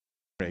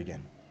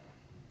Again.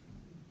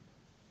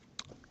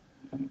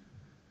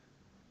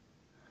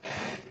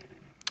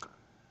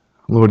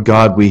 Lord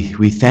God,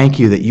 we thank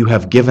you that you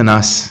have given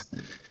us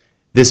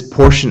this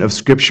portion of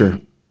Scripture,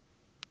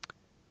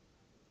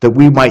 that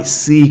we might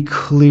see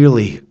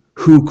clearly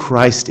who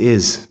Christ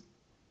is,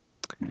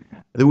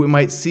 that we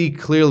might see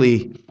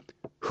clearly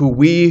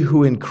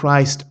who in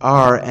Christ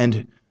are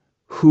and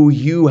who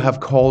you have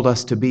called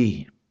us to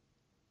be.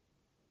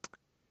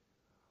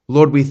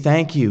 Lord, we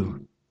thank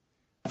you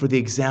for the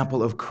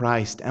example of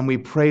Christ, and we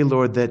pray,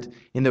 Lord, that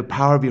in the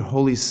power of your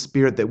Holy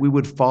Spirit that we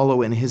would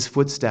follow in his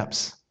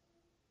footsteps,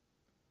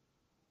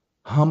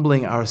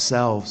 humbling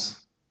ourselves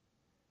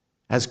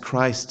as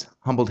Christ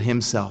humbled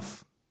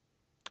himself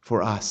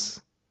for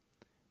us.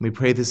 We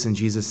pray this in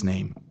Jesus'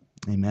 name.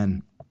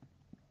 Amen.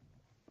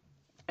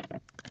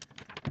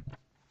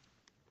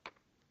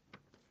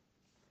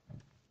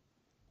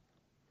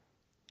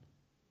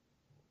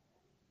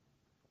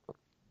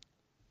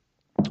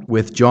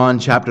 With John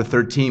chapter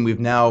 13, we've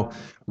now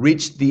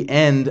reached the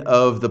end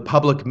of the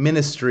public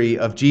ministry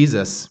of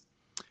Jesus.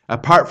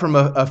 Apart from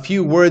a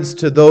few words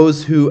to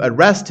those who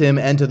arrest him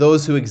and to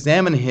those who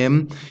examine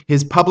him,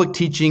 his public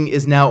teaching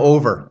is now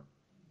over.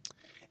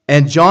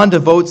 And John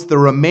devotes the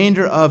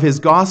remainder of his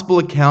gospel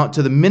account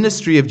to the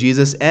ministry of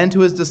Jesus and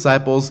to his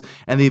disciples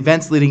and the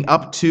events leading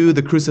up to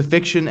the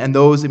crucifixion and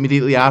those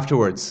immediately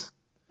afterwards.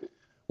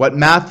 What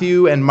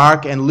Matthew and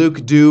Mark and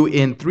Luke do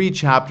in 3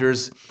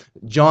 chapters,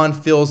 John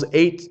fills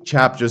 8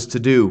 chapters to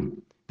do,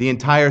 the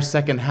entire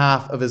second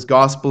half of his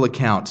gospel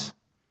account.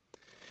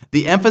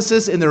 The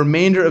emphasis in the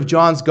remainder of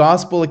John's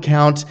gospel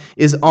account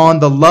is on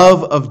the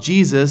love of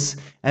Jesus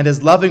and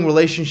his loving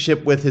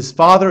relationship with his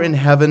Father in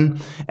heaven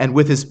and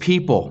with his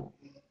people.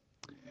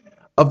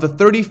 Of the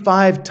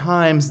 35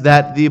 times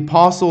that the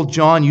Apostle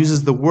John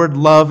uses the word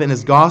love in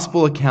his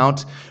gospel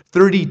account,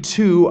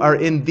 32 are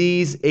in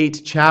these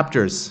 8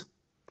 chapters.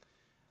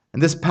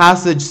 And this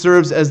passage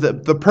serves as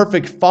the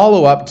perfect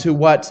follow-up to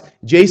what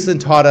Jason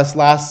taught us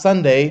last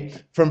Sunday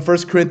from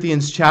 1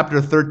 Corinthians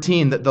chapter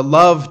 13, the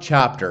love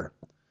chapter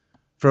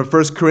from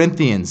 1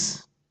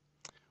 Corinthians,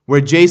 where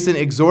Jason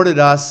exhorted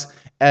us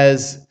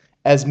as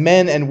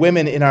men and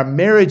women in our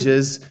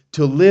marriages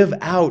to live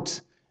out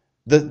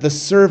the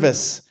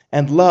service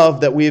and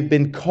love that we have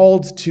been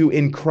called to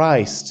in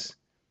Christ.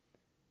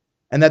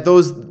 And that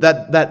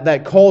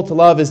that call to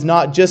love is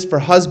not just for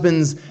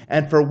husbands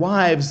and for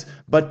wives,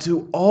 but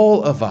to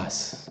all of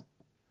us.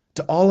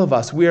 To all of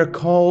us. We are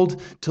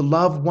called to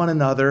love one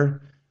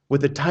another with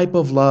the type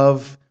of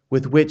love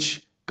with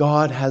which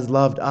God has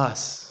loved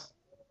us.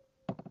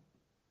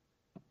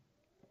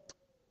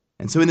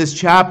 And so in this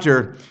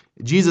chapter,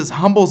 Jesus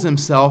humbles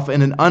himself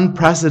in an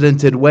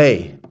unprecedented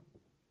way.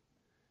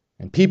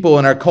 And people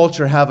in our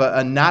culture have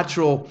a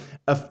natural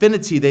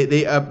affinity.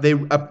 They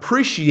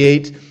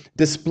appreciate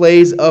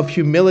displays of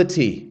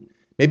humility,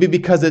 maybe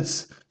because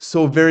it's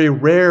so very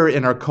rare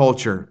in our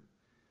culture.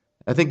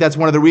 I think that's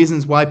one of the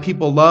reasons why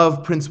people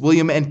love Prince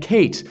William and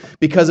Kate,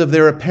 because of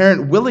their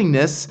apparent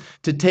willingness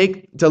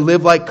to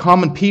live like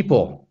common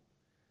people.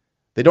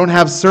 They don't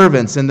have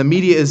servants, and the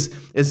media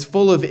is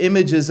full of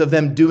images of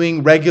them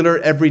doing regular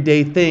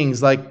everyday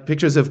things, like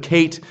pictures of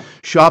Kate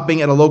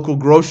shopping at a local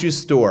grocery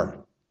store.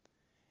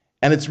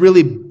 And it's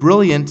really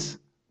brilliant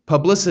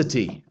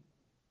publicity.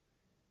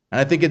 And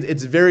I think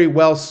it's very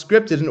well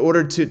scripted in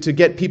order to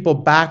get people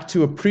back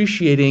to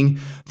appreciating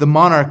the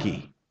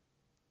monarchy.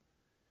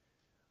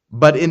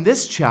 But in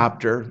this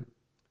chapter,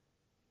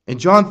 in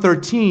John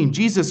 13,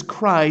 Jesus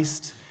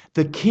Christ,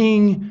 the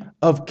King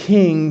of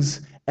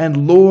Kings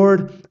and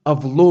Lord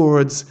of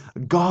Lords,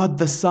 God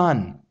the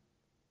Son,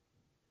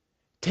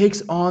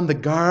 takes on the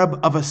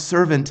garb of a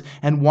servant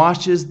and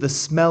washes the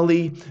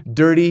smelly,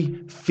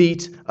 dirty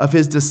feet of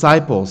his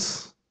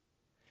disciples.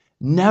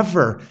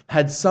 Never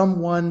had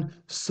someone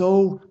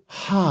so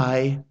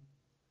high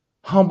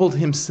humbled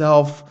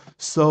himself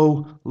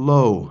so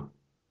low.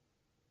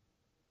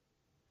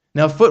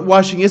 Now, foot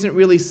washing isn't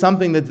really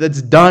something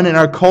that's done in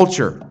our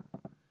culture.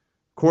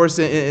 Of course,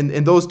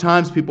 in those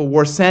times, people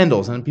wore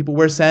sandals, and people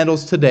wear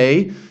sandals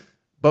today.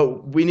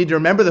 But we need to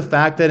remember the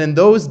fact that in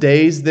those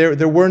days,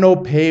 there were no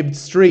paved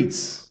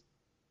streets.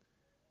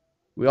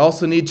 We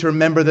also need to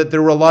remember that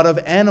there were a lot of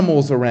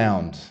animals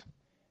around,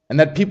 and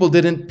that people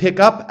didn't pick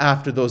up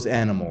after those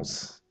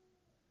animals.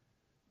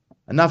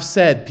 Enough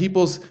said,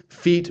 people's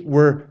feet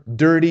were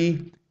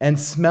dirty and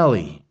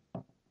smelly.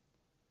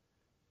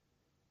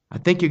 I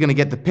think you're going to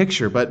get the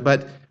picture, but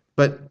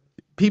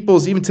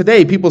even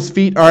today, people's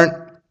feet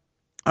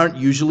aren't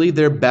usually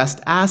their best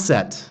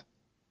asset.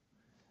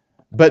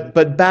 But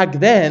back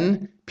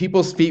then,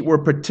 people's feet were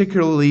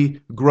particularly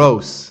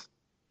gross.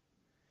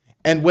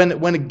 And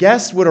when a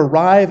guest would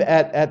arrive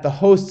at the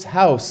host's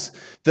house,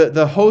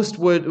 the host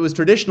it was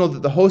traditional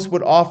that the host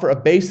would offer a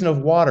basin of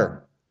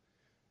water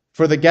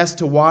for the guest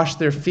to wash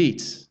their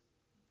feet.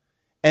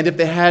 And if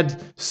they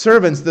had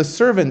servants,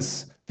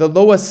 the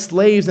lowest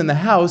slaves in the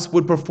house,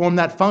 would perform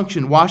that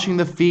function, washing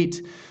the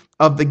feet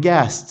of the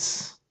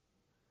guests.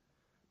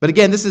 But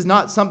again, this is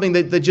not something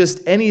that just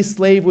any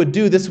slave would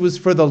do. This was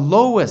for the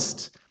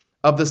lowest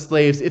of the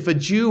slaves. If a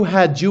Jew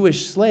had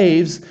Jewish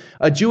slaves,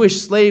 a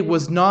Jewish slave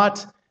was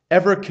not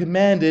ever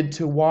commanded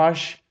to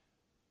wash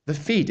the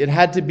feet.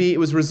 It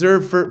was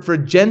reserved for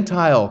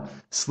Gentile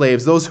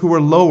slaves, those who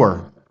were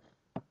lower.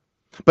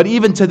 But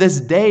even to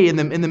this day in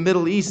the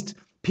Middle East,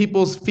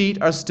 people's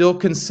feet are still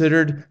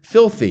considered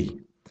filthy.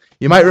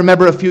 You might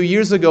remember a few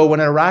years ago when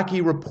an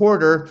Iraqi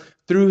reporter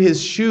threw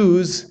his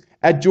shoes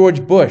at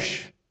George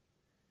Bush.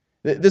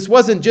 This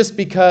wasn't just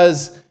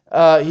because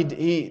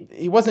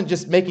he wasn't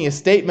just making a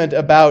statement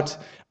about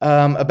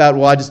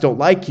well, I just don't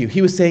like you.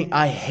 He was saying,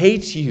 I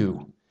hate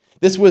you.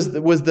 This was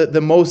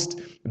the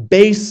most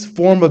base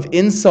form of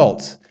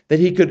insult that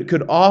he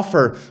could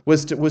offer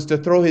was to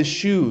throw his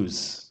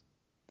shoes.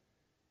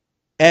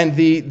 And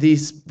the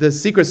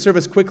Secret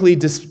Service quickly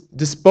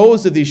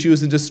disposed of these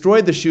shoes and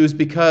destroyed the shoes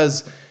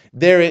because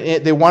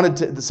they wanted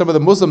to. Some of the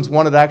Muslims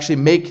wanted to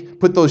actually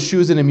put those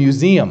shoes in a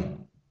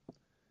museum.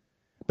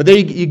 But there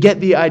you get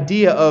the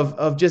idea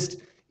of just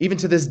even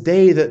to this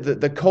day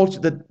the culture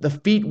that the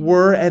feet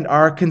were and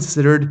are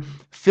considered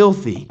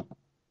filthy.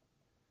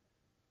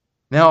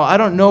 Now, I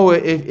don't know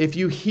if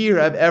you here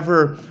have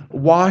ever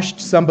washed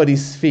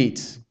somebody's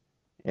feet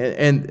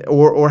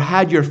or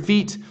had your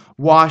feet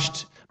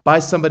washed by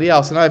somebody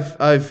else. And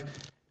I've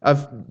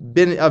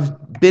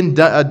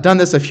done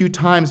this a few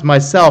times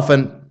myself,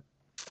 and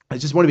I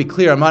just want to be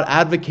clear, I'm not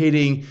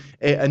advocating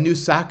a new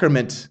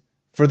sacrament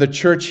for the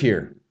church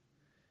here.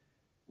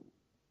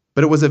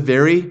 But it was a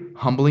very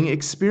humbling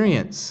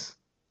experience.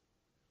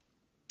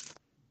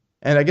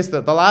 And I guess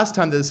the last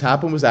time that this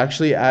happened was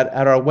actually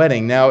at our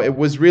wedding. Now, it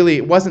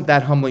wasn't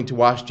that humbling to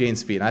wash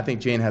Jane's feet. And I think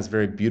Jane has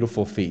very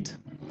beautiful feet.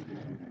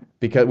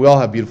 Because we all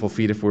have beautiful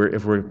feet if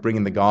we're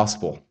bringing the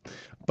gospel.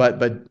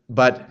 But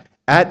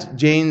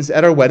at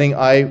our wedding,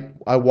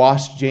 I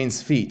washed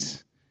Jane's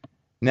feet.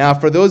 Now,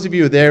 for those of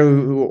you there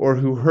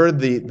who heard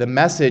the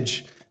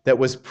message that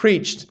was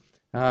preached,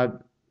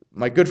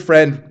 my good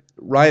friend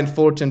Ryan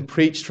Fullerton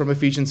preached from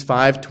Ephesians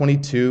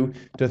 5:22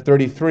 to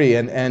 33,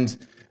 and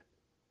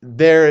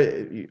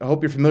there, I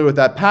hope you're familiar with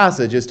that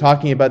passage, is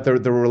talking about the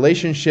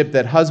relationship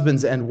that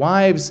husbands and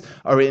wives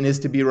are in is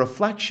to be a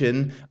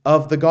reflection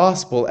of the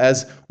gospel,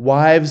 as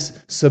wives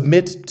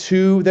submit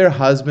to their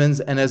husbands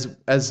and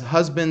as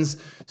husbands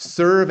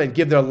serve and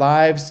give their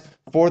lives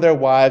for their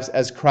wives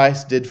as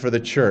Christ did for the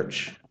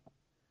church.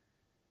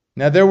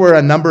 Now, there were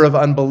a number of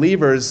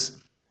unbelievers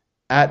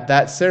at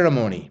that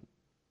ceremony,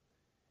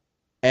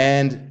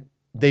 and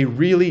they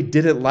really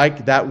didn't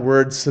like that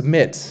word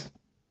submit.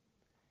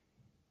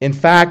 In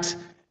fact,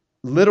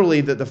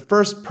 literally, the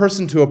first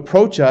person to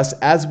approach us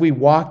as we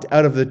walked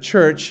out of the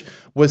church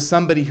was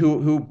somebody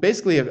who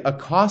basically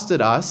accosted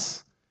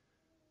us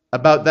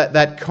about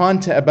that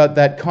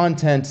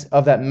content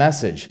of that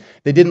message.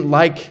 They didn't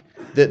like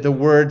the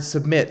word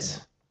submit.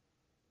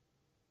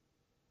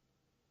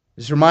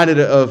 Just reminded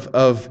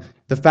of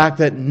the fact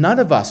that none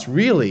of us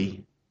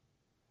really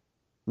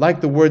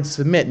like the word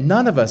submit.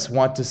 None of us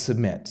want to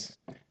submit.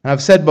 And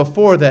I've said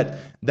before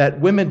that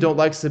women don't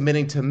like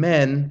submitting to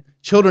men,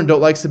 children don't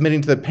like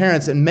submitting to their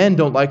parents, and men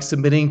don't like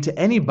submitting to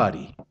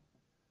anybody.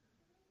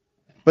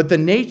 But the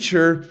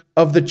nature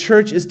of the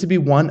church is to be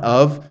one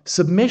of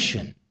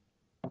submission.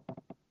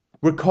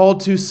 We're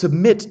called to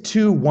submit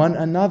to one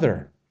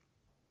another.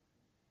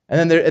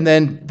 And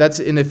then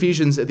that's in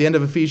Ephesians, at the end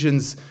of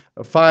Ephesians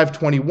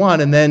 5:21,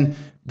 and then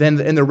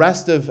in the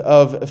rest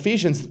of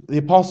Ephesians, the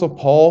Apostle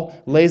Paul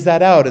lays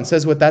that out and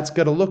says what that's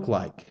going to look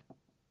like.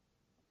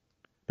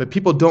 But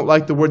people don't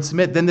like the word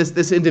submit. Then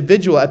this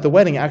individual at the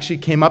wedding actually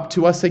came up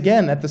to us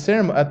again at the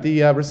ceremony, at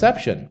the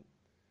reception.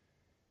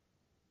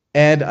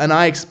 And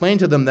I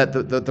explained to them that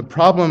the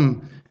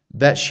problem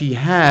that she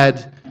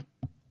had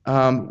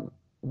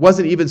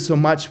wasn't even so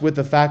much with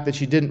the fact that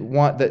she didn't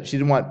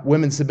want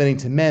women submitting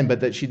to men, but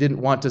that she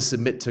didn't want to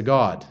submit to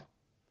God.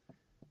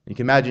 You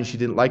can imagine she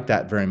didn't like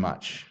that very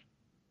much.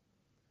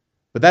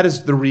 But that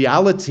is the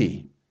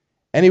reality.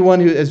 Anyone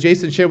who, as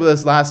Jason shared with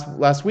us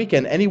last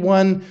weekend,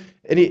 anyone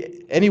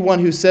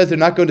who says they're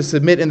not going to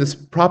submit in this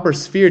proper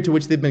sphere to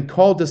which they've been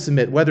called to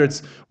submit, whether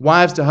it's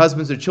wives to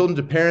husbands or children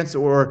to parents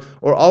or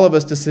all of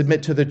us to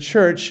submit to the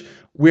church,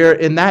 we're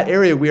in that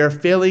area, we are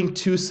failing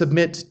to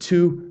submit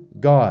to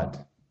God.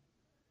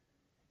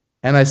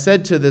 And I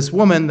said to this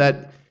woman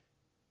that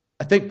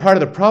I think part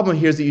of the problem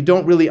here is that you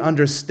don't really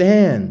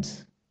understand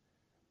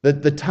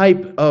the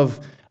type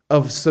of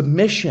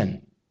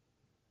submission,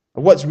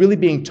 of what's really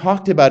being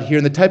talked about here,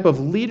 and the type of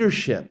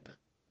leadership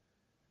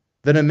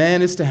that a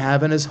man is to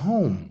have in his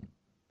home.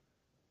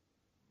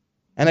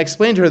 And I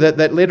explained to her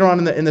that later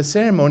on in the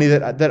ceremony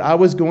that I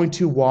was going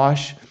to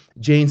wash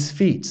Jane's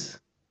feet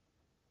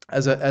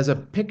as a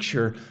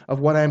picture of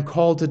what I'm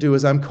called to do,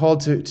 as I'm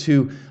called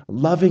to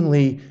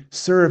lovingly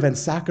serve and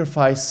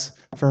sacrifice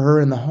for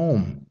her in the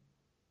home.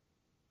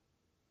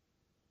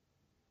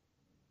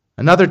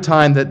 Another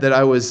time that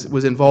I was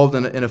involved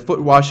in a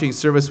foot washing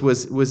service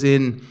was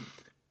in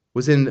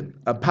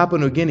Papua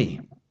New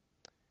Guinea.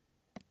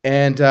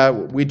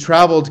 And we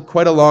traveled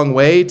quite a long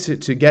way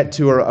to get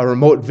to a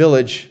remote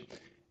village.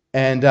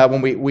 And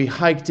when we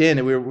hiked in,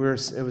 it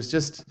was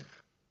just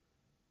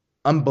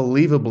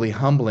unbelievably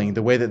humbling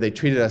the way that they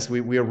treated us.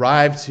 We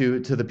arrived to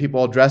the people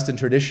all dressed in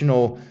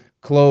traditional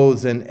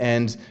clothes,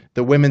 and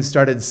the women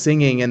started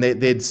singing, and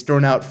they'd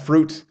strewn out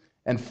fruit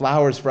and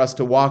flowers for us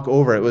to walk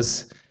over.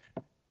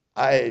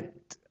 I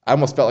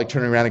almost felt like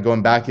turning around and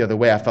going back the other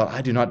way. I felt,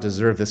 I do not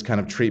deserve this kind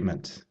of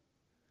treatment.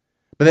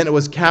 But then it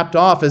was capped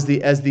off as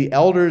the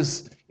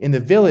elders in the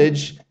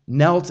village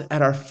knelt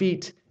at our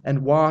feet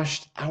and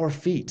washed our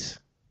feet.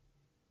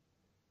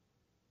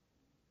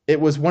 It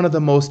was one of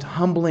the most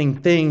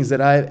humbling things that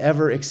I've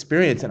ever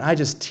experienced,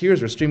 and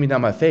tears were streaming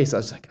down my face. I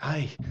was like,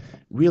 I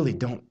really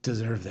don't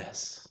deserve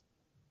this.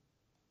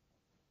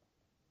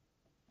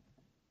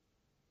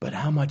 But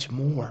how much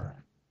more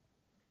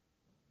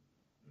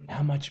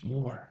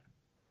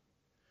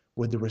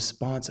would the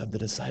response of the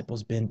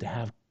disciples been to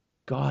have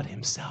God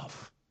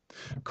himself,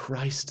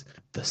 Christ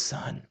the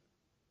Son,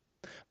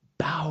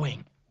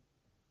 bowing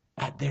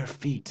at their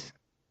feet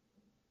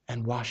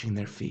and washing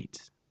their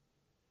feet?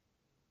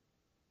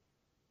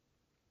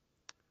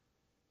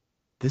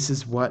 This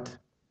is what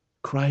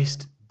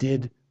Christ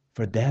did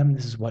for them.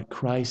 This is what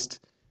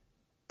Christ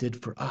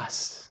did for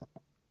us.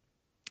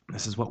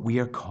 This is what we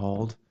are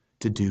called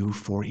to do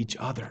for each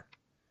other.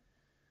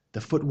 The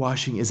foot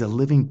washing is a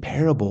living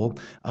parable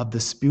of the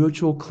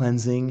spiritual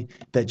cleansing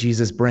that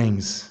Jesus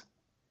brings,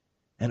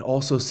 and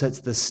also sets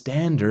the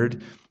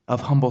standard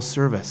of humble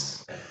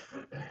service.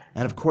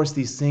 And of course,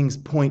 these things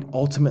point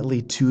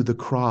ultimately to the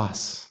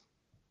cross,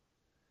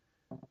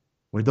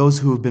 where those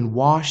who have been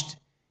washed,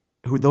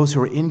 those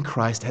who are in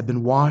Christ, have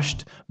been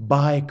washed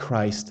by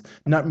Christ,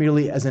 not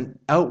merely as an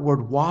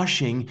outward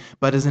washing,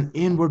 but as an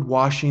inward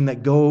washing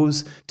that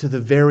goes to the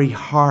very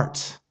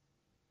heart.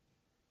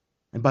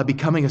 And by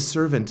becoming a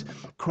servant,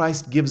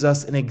 Christ gives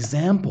us an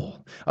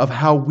example of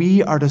how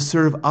we are to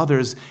serve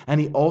others,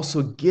 and he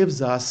also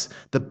gives us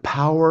the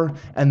power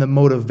and the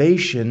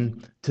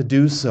motivation to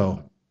do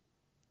so.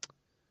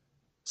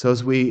 So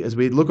as we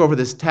look over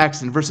this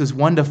text, in verses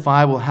 1 to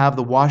 5, we'll have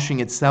the washing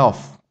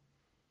itself.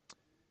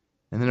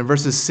 And then in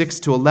verses 6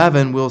 to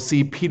 11, we'll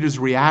see Peter's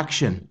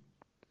reaction.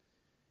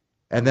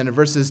 And then in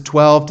verses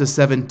 12 to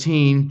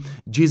 17,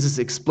 Jesus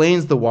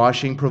explains the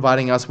washing,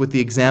 providing us with the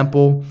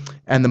example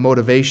and the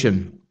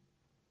motivation.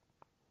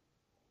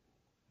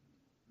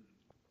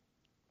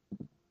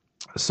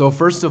 So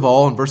first of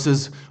all, in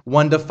verses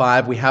 1 to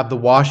 5, we have the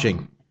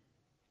washing.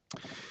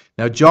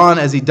 Now John,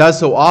 as he does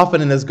so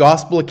often in his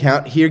gospel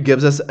account, here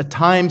gives us a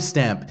time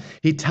stamp.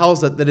 He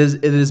tells us that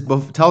it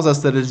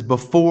is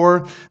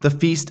before the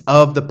feast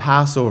of the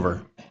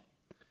Passover.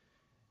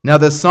 Now,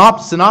 the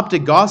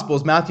synoptic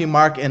Gospels, Matthew,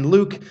 Mark, and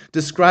Luke,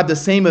 describe the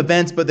same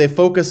events, but they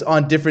focus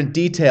on different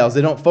details.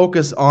 They don't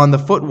focus on the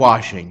foot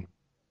washing.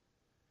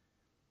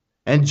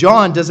 And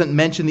John doesn't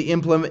mention the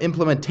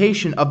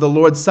implementation of the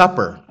Lord's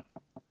Supper.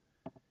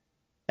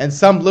 And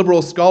some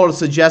liberal scholars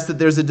suggest that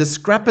there's a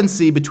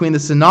discrepancy between the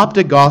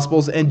synoptic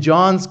Gospels and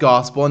John's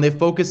Gospel, and they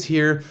focus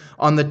here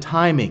on the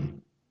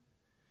timing.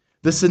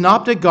 The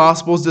synoptic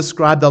Gospels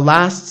describe the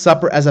Last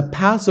Supper as a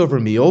Passover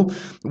meal,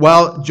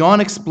 while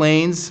John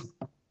explains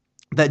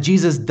that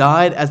Jesus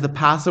died as the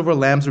Passover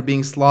lambs were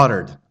being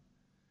slaughtered.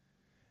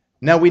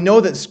 Now we know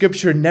that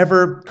Scripture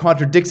never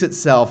contradicts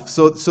itself,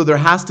 so there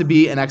has to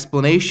be an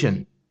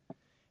explanation.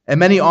 And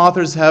many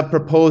authors have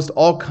proposed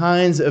all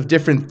kinds of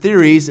different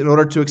theories in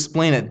order to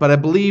explain it, but I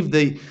believe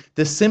the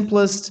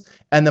simplest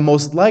and the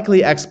most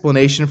likely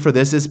explanation for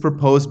this is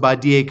proposed by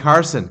D.A.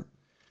 Carson,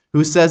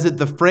 who says that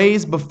the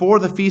phrase before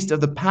the feast of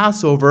the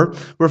Passover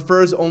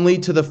refers only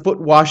to the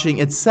foot washing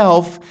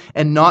itself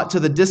and not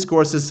to the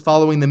discourses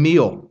following the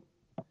meal.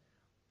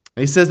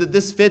 And he says that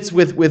this fits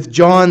with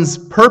John's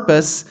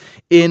purpose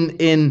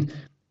in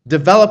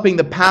developing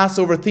the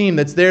Passover theme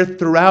that's there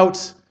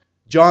throughout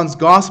John's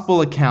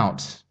gospel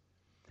account.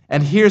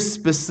 And here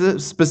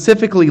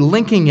specifically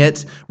linking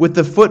it with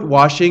the foot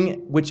washing,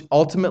 which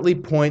ultimately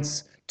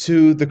points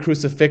to the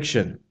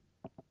crucifixion.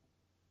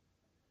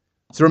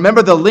 So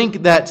remember the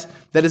link that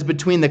is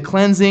between the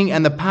cleansing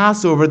and the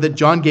Passover that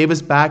John gave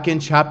us back in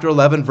chapter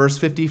 11, verse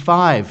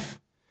 55.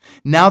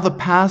 Now the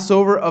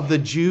Passover of the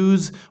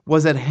Jews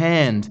was at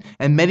hand,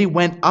 and many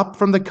went up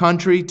from the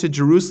country to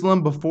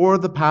Jerusalem before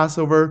the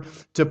Passover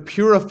to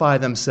purify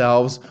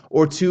themselves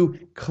or to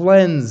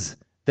cleanse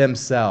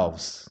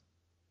themselves.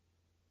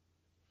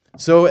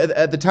 So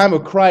at the time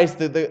of Christ,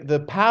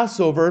 the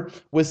Passover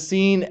was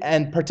seen,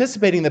 and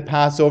participating in the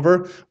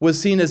Passover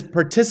was seen as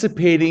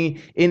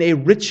participating in a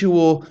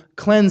ritual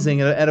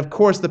cleansing. And of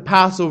course, the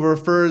Passover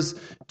refers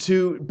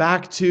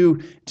back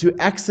to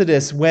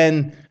Exodus,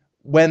 when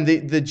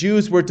the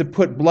Jews were to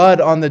put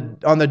blood on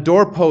the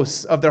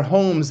doorposts of their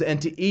homes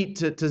and to eat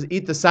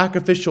the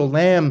sacrificial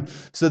lamb,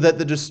 so that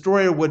the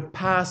destroyer would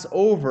pass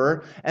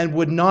over and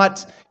would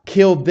not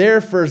kill their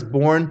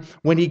firstborn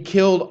when he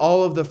killed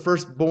all of the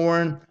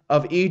firstborn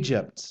of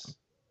Egypt.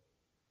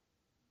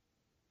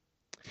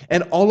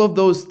 And all of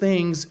those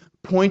things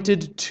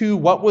pointed to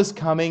what was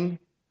coming,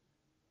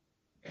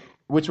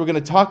 which we're going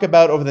to talk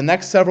about over the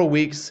next several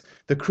weeks,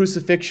 the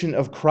crucifixion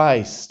of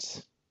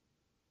Christ.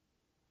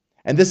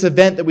 And this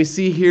event that we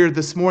see here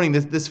this morning,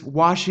 this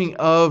washing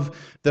of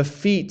the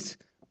feet,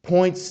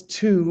 points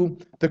to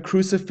the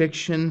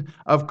crucifixion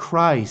of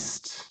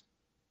Christ.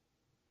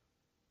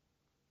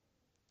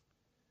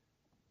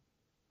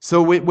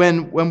 So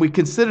when we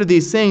consider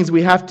these things,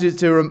 we have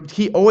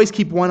to always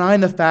keep one eye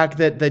on the fact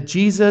that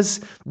Jesus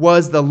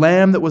was the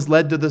lamb that was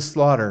led to the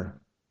slaughter,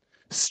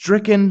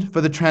 stricken for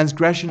the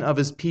transgression of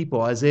his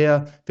people,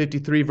 Isaiah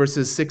 53,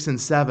 verses 6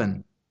 and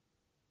 7.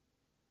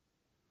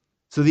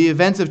 So the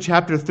events of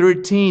chapter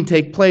 13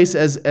 take place,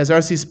 as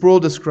R.C. Sproul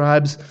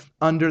describes,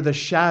 under the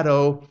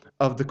shadow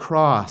of the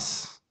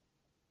cross.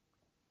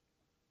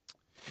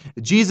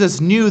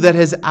 Jesus knew that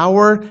his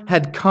hour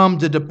had come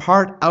to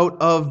depart out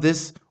of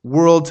this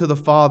world to the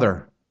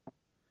Father.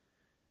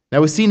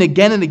 Now we've seen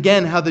again and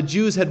again how the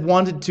Jews had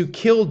wanted to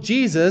kill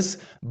Jesus,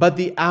 but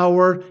the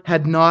hour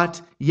had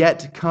not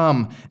yet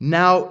come.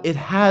 Now it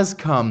has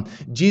come.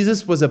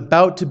 Jesus was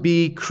about to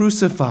be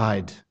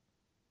crucified.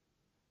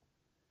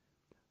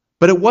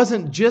 But it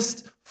wasn't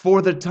just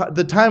for the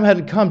time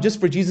hadn't come just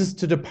for Jesus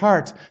to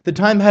depart. The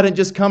time hadn't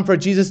just come for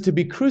Jesus to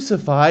be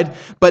crucified,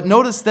 but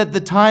notice that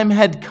the time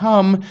had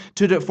come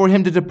for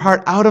him to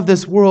depart out of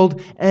this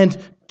world and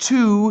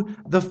to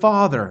the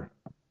Father.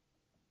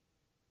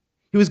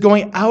 He was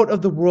going out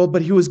of the world,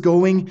 but he was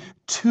going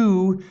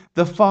to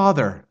the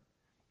Father.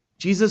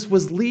 Jesus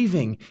was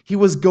leaving. He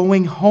was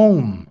going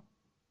home.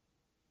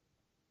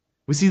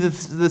 We see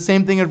the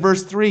same thing in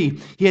verse 3.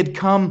 He had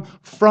come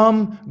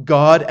from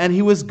God and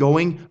he was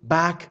going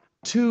back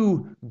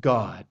to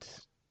God.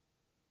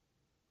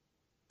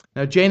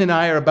 Now, Jane and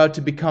I are about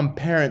to become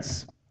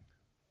parents,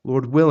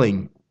 Lord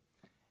willing.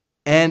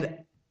 And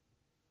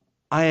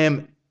I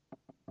am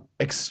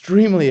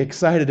extremely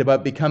excited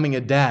about becoming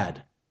a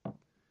dad.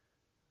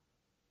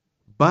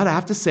 But I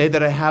have to say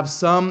that I have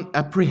some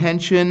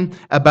apprehension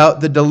about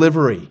the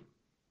delivery.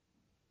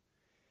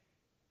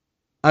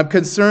 I'm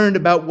concerned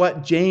about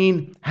what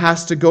Jane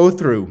has to go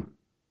through.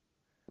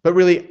 But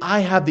really, I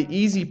have the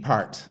easy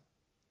part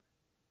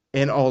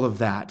in all of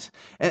that.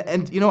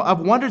 And I've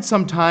wondered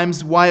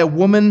sometimes why a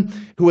woman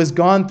who has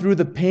gone through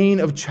the pain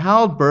of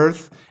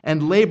childbirth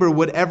and labor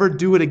would ever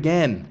do it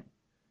again.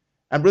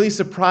 I'm really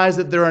surprised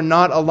that there are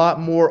not a lot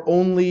more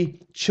only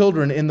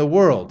children in the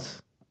world.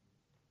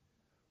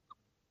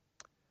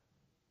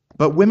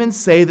 But women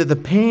say that the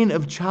pain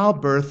of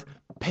childbirth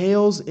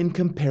pales in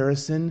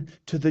comparison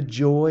to the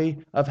joy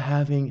of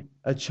having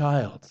a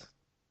child.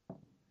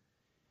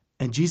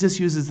 And Jesus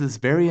uses this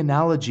very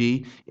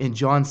analogy in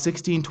John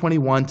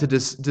 16:21 to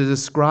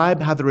describe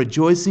how the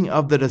rejoicing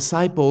of the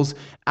disciples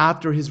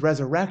after his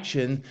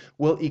resurrection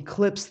will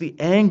eclipse the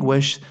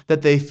anguish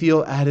that they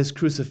feel at his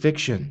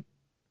crucifixion.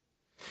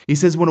 He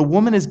says, when a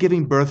woman is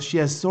giving birth, she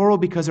has sorrow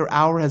because her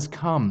hour has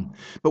come.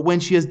 But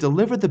when she has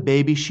delivered the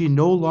baby, she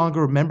no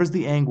longer remembers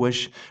the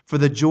anguish for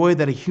the joy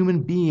that a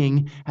human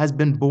being has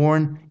been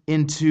born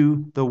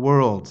into the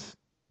world.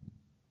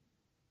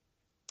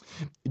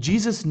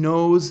 Jesus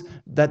knows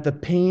that the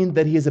pain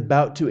that he is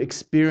about to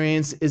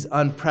experience is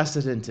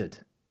unprecedented.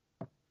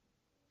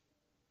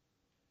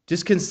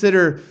 Just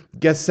consider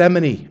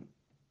Gethsemane.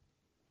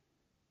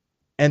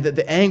 And that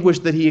the anguish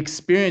that he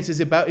experiences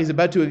he's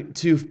about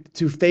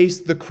to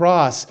face the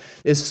cross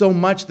is so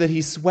much that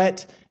he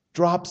sweat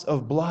drops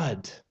of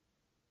blood.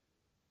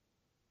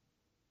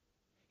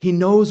 He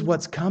knows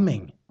what's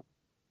coming.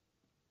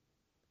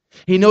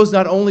 He knows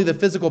not only the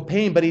physical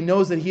pain, but he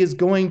knows that he is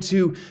going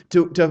to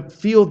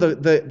feel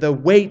the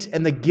weight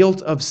and the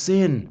guilt of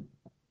sin.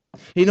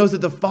 He knows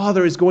that the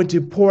Father is going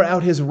to pour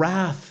out his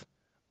wrath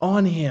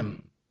on him.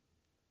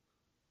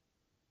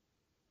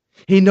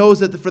 He knows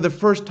that for the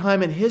first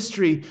time in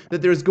history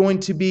that there's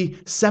going to be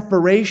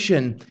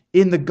separation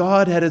in the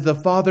Godhead as the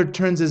Father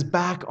turns his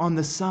back on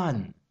the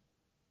Son.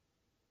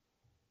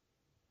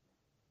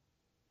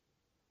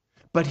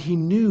 But he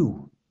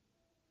knew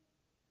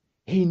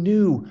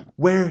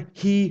where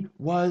he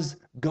was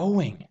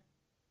going.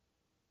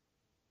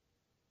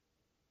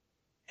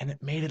 And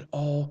it made it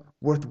all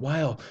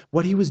worthwhile.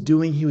 What he was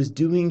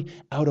doing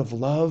out of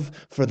love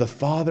for the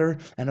Father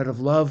and out of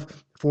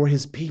love for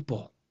his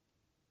people.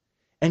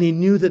 And he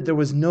knew that there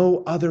was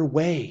no other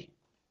way.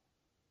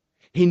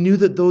 He knew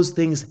that those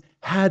things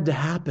had to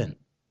happen.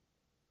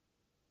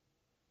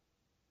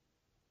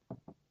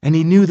 And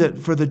he knew that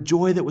for the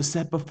joy that was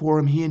set before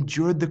him, he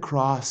endured the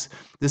cross,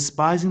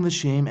 despising the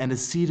shame, and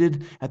is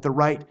seated at the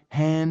right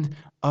hand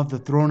of the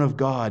throne of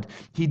God.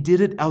 He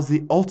did it as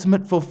the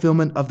ultimate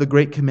fulfillment of the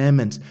great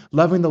commandment,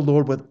 loving the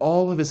Lord with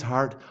all of his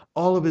heart,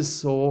 all of his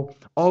soul,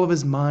 all of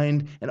his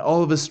mind, and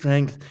all of his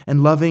strength,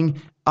 and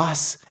loving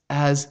us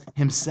as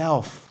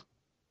himself.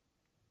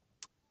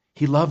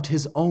 He loved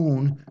his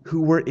own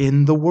who were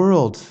in the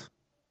world.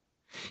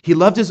 He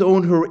loved his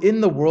own who were in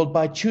the world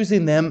by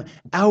choosing them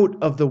out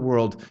of the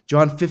world.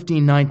 John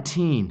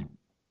 15:19.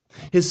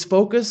 His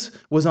focus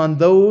was on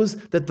those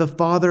that the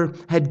Father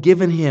had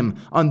given him,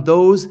 on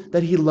those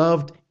that he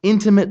loved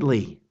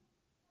intimately.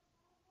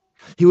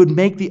 He would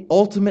make the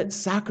ultimate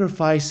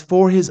sacrifice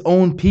for his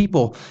own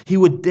people. He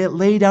would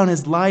lay down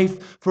his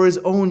life for his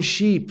own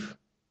sheep.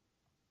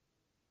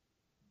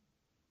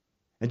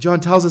 And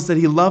John tells us that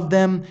he loved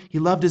them, he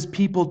loved his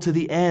people to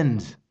the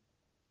end.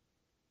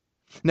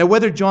 Now,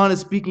 whether John is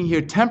speaking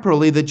here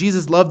temporally, that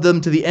Jesus loved them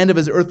to the end of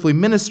his earthly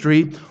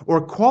ministry, or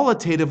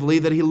qualitatively,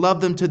 that he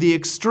loved them to the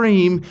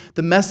extreme,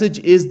 the message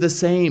is the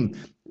same.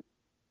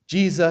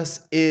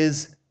 Jesus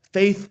is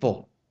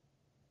faithful.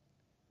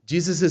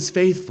 Jesus is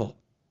faithful.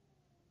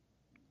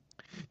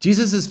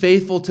 Jesus is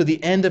faithful to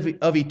the end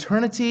of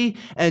eternity,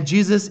 and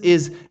Jesus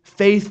is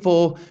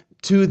faithful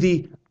to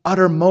the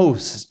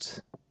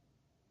uttermost.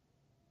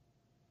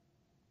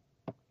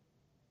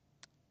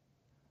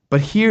 But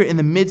here in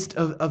the midst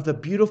of the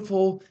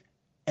beautiful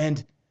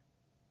and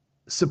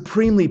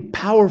supremely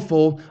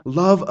powerful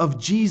love of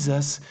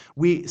Jesus,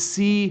 we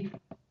see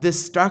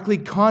this starkly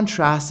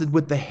contrasted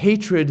with the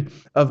hatred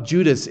of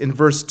Judas in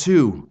verse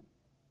 2.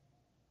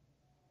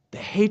 The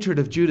hatred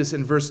of Judas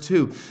in verse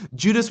 2.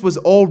 Judas was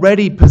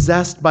already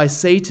possessed by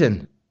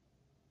Satan.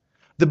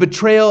 The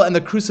betrayal and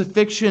the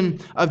crucifixion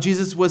of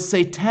Jesus was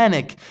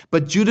satanic,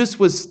 but Judas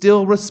was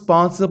still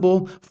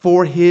responsible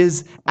for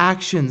his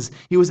actions.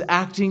 He was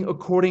acting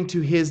according to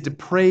his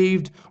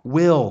depraved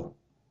will.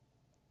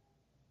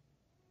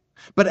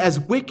 But as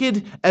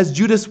wicked as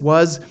Judas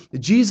was,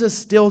 Jesus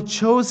still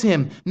chose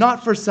him,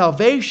 not for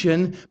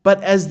salvation,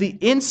 but as the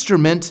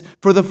instrument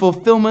for the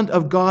fulfillment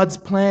of God's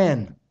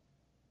plan.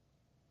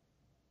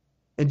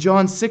 In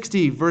John 6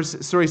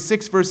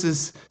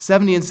 verses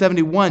 70 and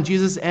 71,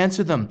 Jesus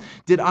answered them,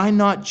 "Did I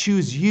not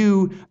choose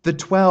you, the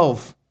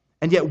 12,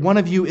 and yet one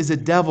of you is a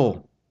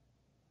devil?"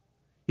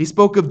 He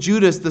spoke of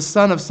Judas, the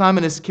son of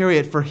Simon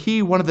Iscariot, for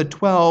he, one of the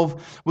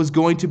 12, was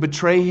going to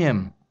betray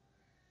him.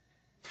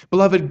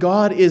 Beloved,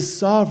 God is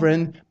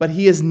sovereign, but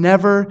he is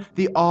never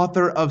the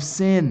author of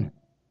sin.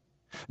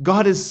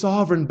 God is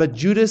sovereign, but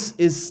Judas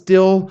is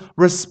still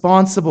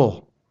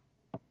responsible.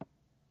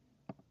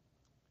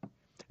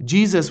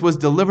 Jesus was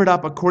delivered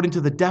up according to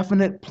the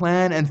definite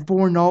plan and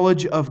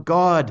foreknowledge of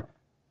God.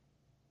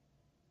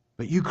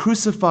 But you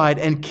crucified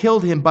and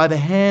killed him by the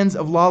hands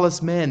of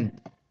lawless men,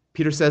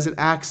 Peter says in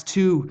Acts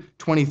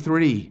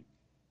 2:23.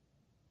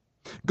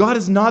 God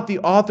is not the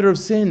author of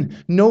sin.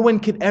 No one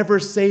can ever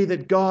say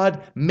that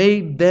God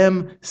made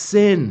them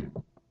sin.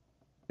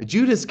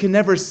 Judas can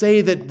never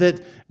say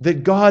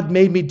that God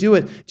made me do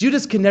it.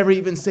 Judas can never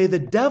even say the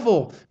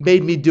devil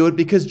made me do it,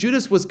 because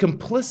Judas was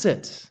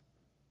complicit.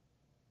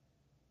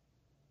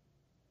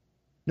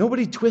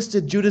 Nobody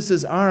twisted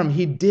Judas's arm.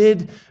 He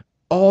did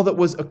all that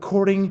was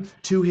according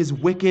to his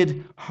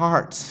wicked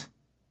heart.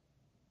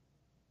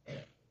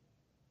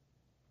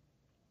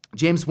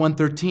 James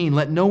 1:13,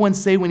 "Let no one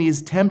say when he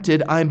is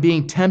tempted, I am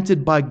being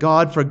tempted by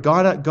God, for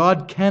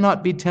God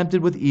cannot be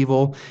tempted with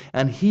evil,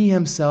 and he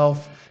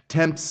himself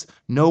tempts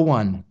no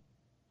one."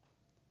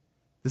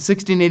 The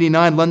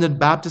 1689 London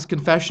Baptist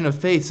Confession of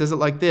Faith says it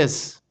like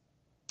this: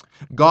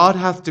 "God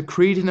hath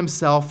decreed in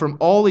himself from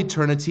all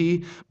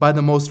eternity, by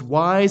the most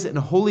wise and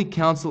holy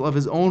counsel of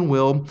his own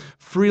will,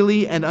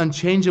 freely and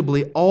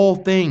unchangeably all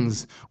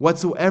things,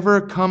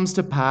 whatsoever comes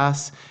to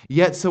pass,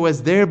 yet so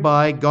as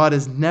thereby God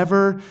is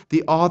never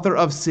the author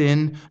of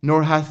sin,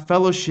 nor hath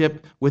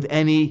fellowship with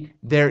any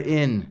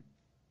therein."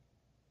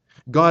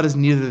 God is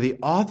neither the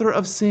author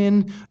of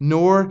sin,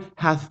 nor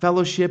hath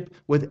fellowship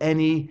with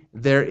any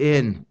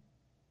therein.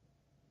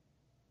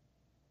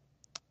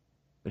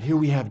 But here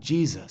we have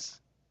Jesus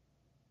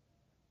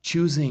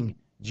choosing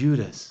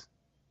Judas.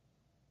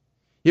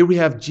 Here we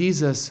have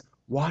Jesus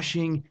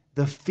washing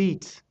the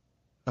feet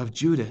of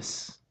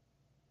Judas.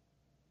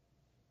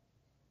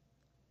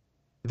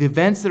 The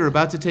events that are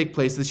about to take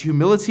place, this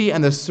humility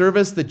and the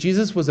service that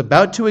Jesus was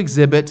about to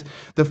exhibit,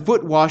 the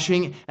foot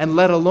washing, and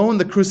let alone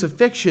the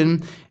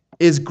crucifixion,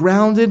 is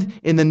grounded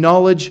in the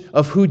knowledge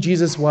of who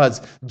Jesus was.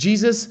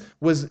 Jesus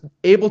was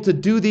able to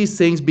do these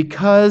things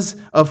because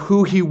of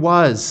who he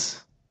was.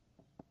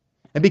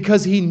 And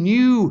because he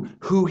knew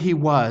who he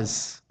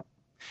was.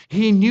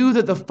 He knew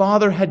that the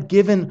Father had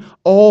given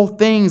all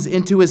things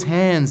into his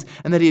hands,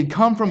 and that he had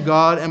come from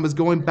God and was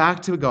going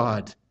back to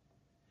God.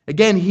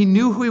 Again, he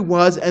knew who he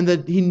was, and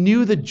that he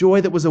knew the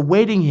joy that was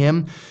awaiting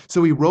him,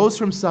 so he rose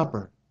from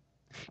supper.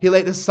 He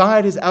laid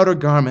aside his outer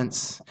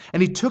garments,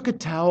 and he took a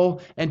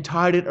towel and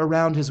tied it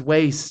around his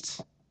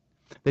waist.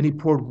 Then he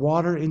poured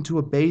water into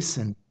a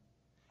basin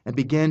and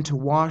began to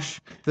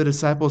wash the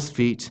disciples'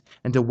 feet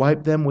and to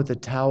wipe them with a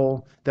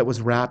towel that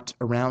was wrapped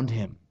around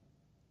him.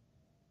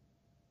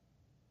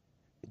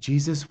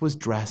 Jesus was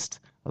dressed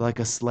like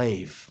a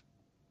slave.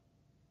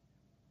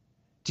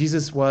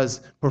 Jesus was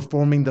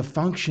performing the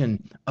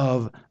function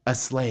of a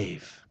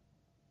slave.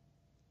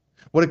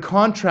 What a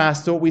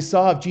contrast to what we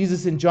saw of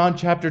Jesus in John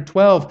chapter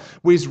 12,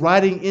 where he's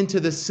riding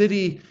into the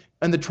city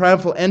and the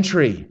triumphal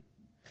entry.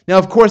 Now,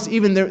 of course,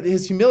 even there,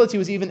 his humility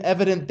was even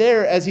evident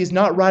there, as he's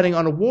not riding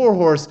on a war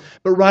horse,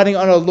 but riding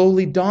on a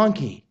lowly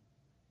donkey.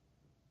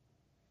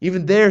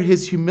 Even there,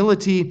 his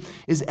humility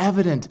is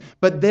evident.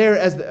 But there,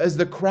 as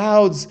the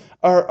crowds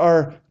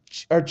are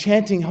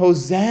chanting,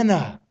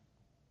 "Hosanna!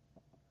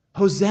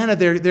 Hosanna,"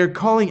 they're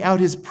calling out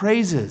his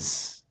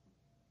praises.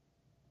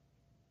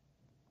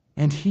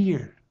 And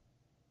here,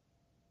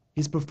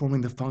 He's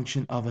performing the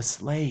function of a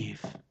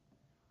slave.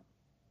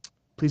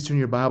 Please turn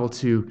your Bible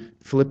to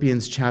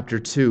Philippians chapter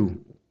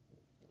 2.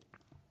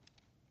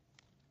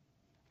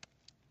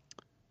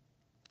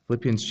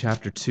 Philippians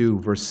chapter 2,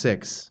 verse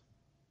 6.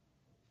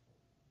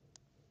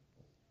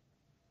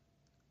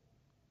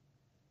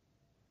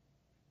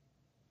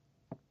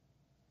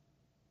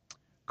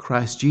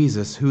 Christ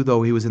Jesus, who,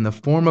 though he was in the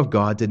form of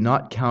God, did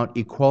not count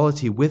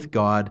equality with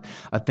God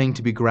a thing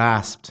to be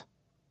grasped,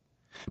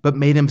 but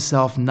made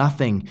himself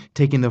nothing,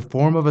 taking the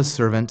form of a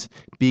servant,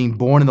 being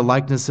born in the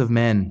likeness of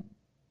men.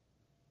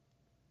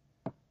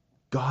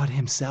 God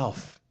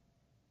himself,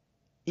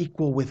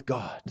 equal with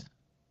God,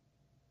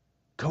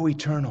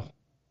 co-eternal,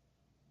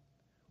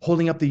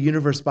 holding up the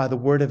universe by the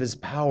word of his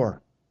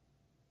power,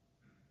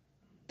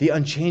 the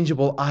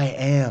unchangeable I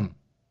am,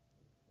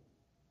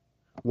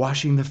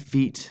 washing the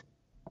feet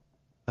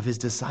of his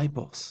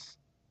disciples.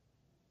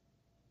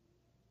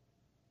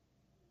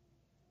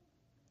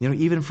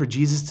 Even for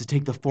Jesus to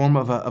take the form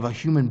of a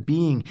human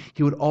being,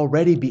 he would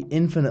already be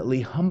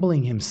infinitely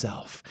humbling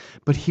himself.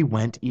 But he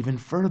went even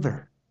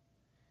further.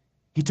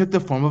 He took the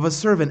form of a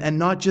servant, and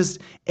not just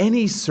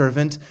any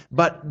servant,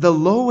 but the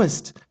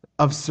lowest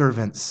of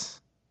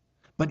servants.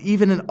 But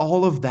even in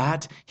all of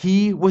that,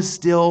 he was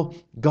still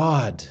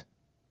God.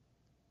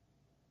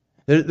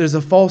 There's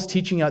a false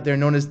teaching out there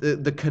known as the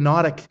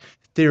kenotic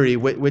theory,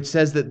 which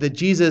says that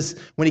Jesus,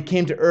 when he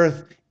came to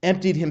earth,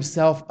 emptied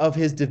himself of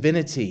his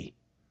divinity.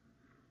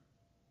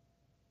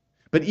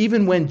 But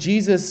even when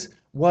Jesus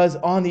was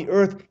on the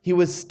earth, he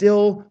was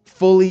still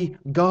fully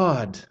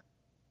God.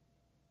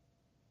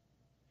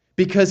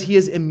 Because he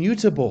is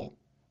immutable,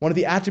 one of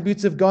the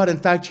attributes of God. In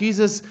fact,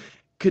 Jesus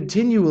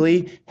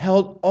continually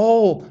held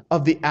all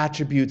of the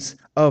attributes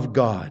of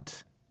God.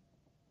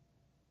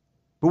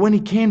 But when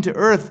he came to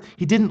earth,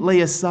 he didn't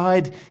lay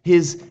aside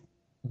his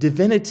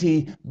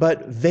divinity,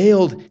 but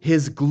veiled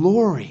his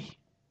glory.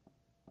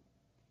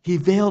 He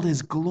veiled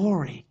his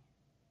glory.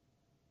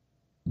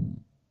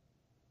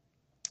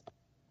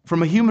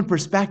 From a human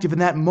perspective, in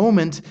that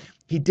moment,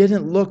 he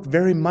didn't look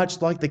very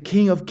much like the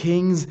King of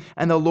Kings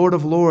and the Lord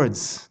of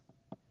Lords.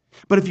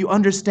 But if you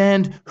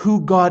understand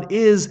who God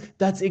is,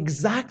 that's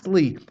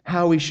exactly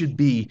how he should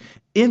be.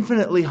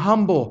 Infinitely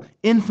humble,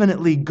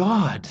 infinitely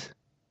God.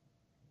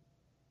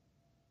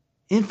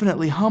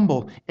 Infinitely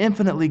humble,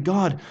 infinitely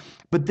God.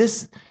 But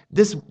this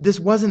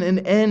wasn't an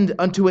end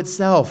unto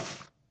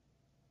itself.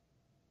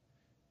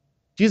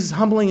 Jesus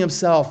humbling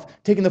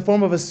himself, taking the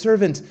form of a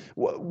servant,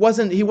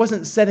 he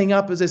wasn't setting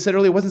up, as I said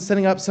earlier, wasn't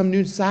setting up some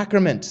new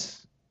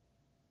sacrament.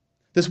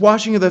 This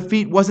washing of the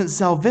feet wasn't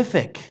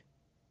salvific.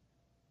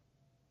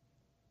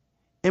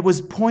 It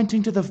was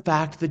pointing to the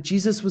fact that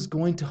Jesus was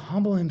going to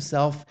humble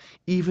himself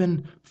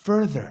even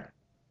further.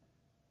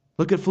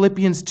 Look at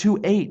Philippians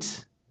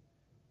 2:8.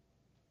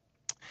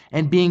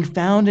 And being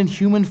found in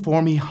human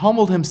form, he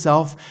humbled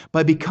himself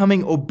by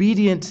becoming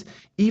obedient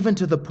even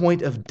to the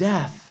point of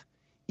death,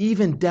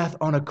 even death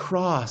on a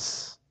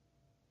cross.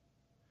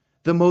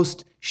 The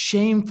most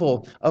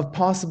shameful of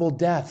possible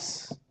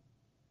deaths.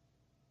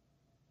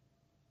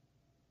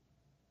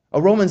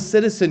 A Roman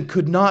citizen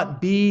could not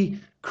be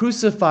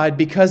crucified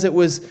because it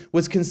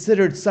was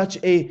considered such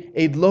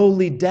a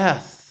lowly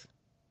death.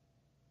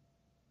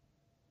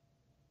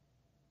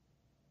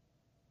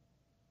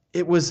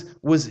 It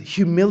was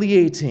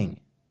humiliating.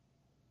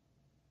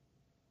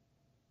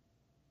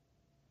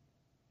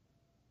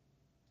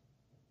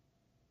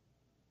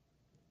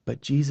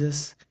 But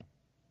Jesus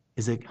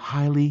is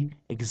highly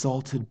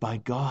exalted by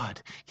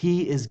God.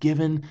 He is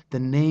given the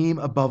name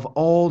above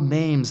all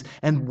names,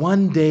 and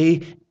one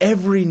day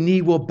every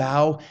knee will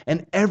bow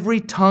and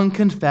every tongue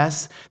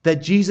confess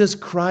that Jesus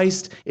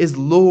Christ is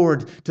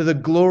Lord, to the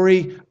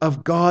glory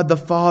of God the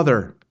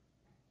Father.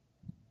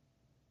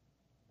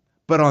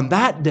 But on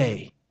that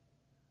day,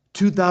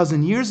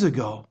 2,000 years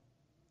ago,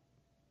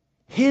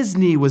 his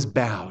knee was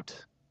bowed,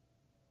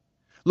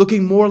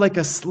 looking more like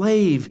a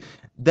slave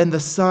than the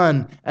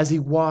Son as he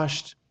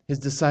washed his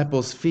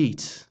disciples'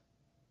 feet.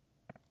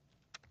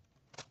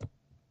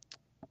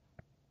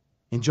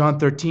 In John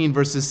 13,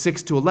 verses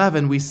 6 to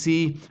 11, we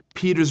see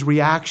Peter's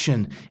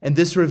reaction, and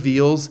this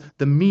reveals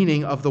the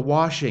meaning of the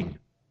washing.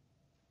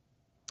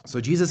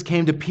 So Jesus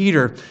came to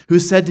Peter, who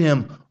said to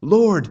him,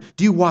 "Lord,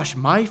 do you wash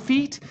my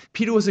feet?"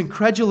 Peter was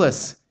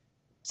incredulous,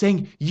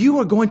 saying, "You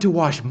are going to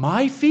wash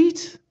my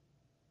feet?"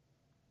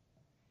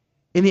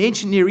 In the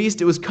ancient Near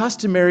East, it was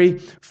customary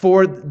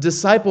for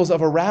disciples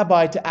of a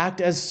rabbi to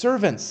act as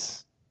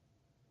servants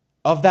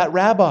of that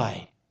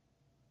rabbi.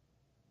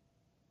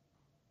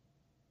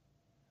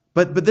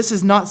 But this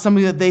is not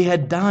something that they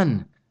had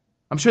done.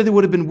 I'm sure they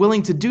would have been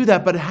willing to do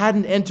that, but it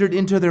hadn't entered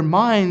into their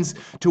minds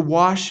to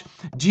wash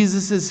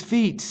Jesus'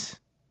 feet.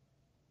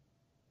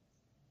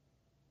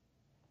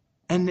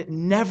 And it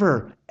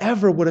never,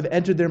 ever would have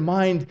entered their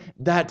mind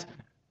that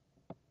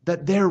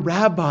their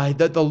rabbi,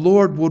 that the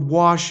Lord would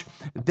wash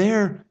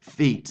their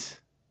feet.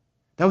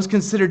 That was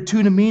considered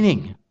too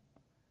demeaning.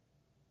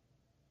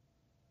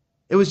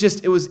 It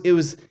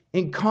was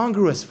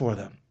incongruous for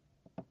them.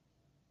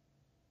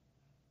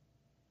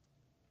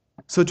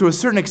 So to a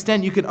certain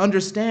extent, you can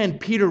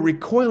understand Peter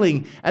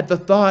recoiling at the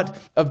thought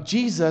of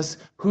Jesus,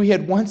 who he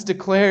had once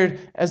declared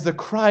as the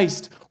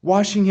Christ,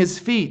 washing his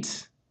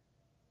feet.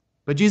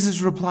 But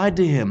Jesus replied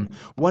to him,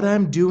 "What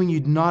I'm doing you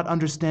do not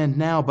understand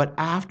now, but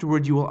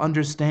afterward you will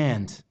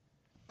understand."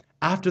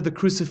 After the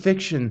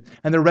crucifixion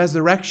and the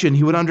resurrection,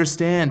 he would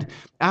understand.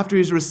 After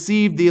he's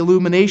received the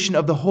illumination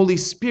of the Holy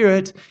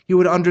Spirit, he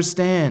would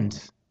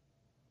understand.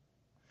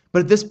 But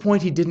at this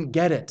point, he didn't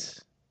get it.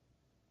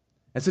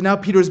 And so now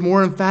Peter is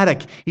more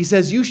emphatic. He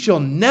says, "You shall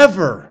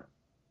never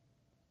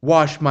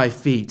wash my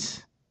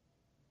feet."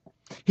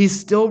 He's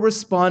still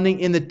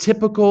responding in the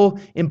typical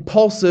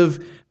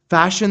impulsive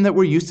fashion that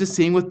we're used to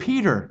seeing with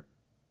Peter.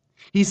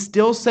 He's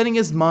still setting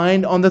his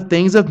mind on the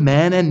things of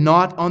man and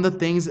not on the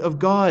things of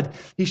God.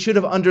 He should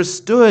have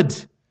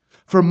understood.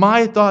 "For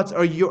my thoughts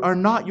are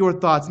not your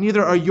thoughts,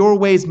 neither are your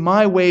ways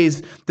my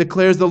ways,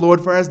 declares the Lord.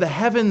 For as the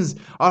heavens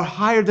are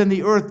higher than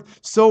the earth,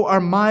 so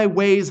are my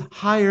ways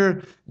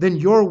higher than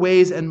your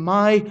ways, and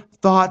my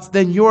thoughts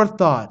than your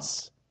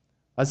thoughts."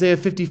 Isaiah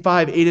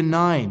 55, 8 and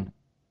 9.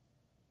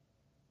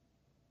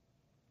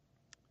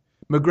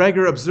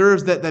 MacGregor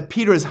observes that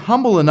Peter is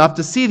humble enough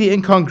to see the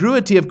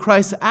incongruity of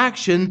Christ's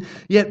action,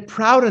 yet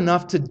proud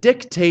enough to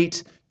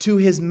dictate to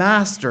his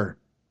master.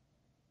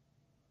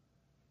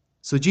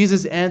 So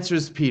Jesus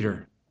answers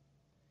Peter,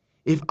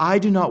 "If I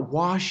do not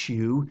wash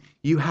you,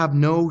 you have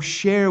no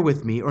share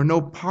with me or no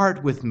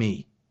part with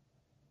me."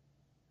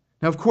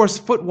 Now, of course,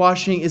 foot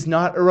washing is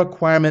not a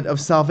requirement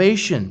of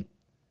salvation.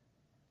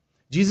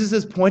 Jesus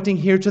is pointing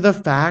here to the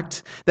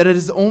fact that it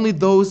is only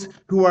those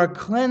who are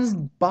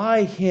cleansed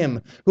by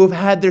him, who have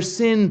had their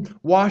sin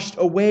washed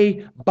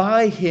away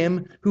by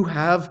him, who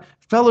have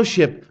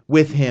fellowship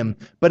with him.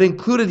 But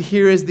included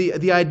here is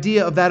the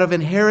idea of that of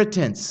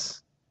inheritance.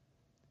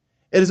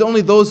 It is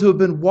only those who have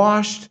been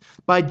washed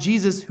by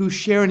Jesus who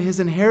share in his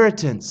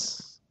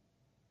inheritance.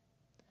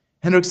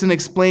 Hendrickson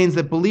explains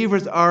that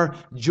believers are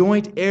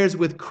joint heirs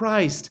with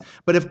Christ,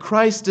 but if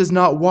Christ does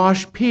not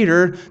wash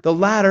Peter, the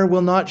latter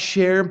will not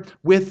share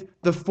with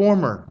the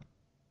former.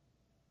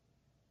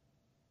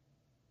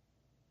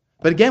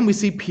 But again, we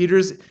see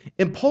Peter's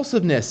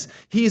impulsiveness.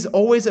 He's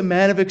always a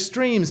man of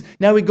extremes.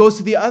 Now he goes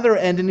to the other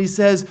end and he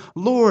says,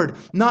 "Lord,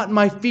 not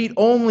my feet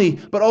only,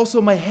 but also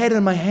my head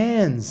and my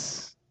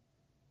hands."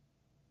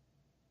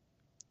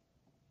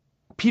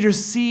 Peter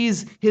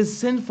sees his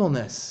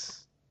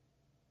sinfulness.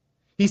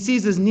 He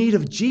sees his need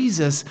of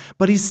Jesus,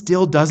 but he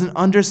still doesn't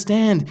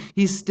understand.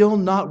 He's still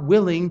not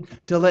willing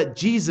to let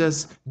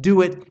Jesus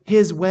do it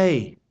his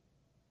way.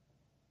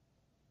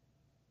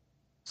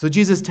 So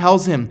Jesus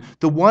tells him,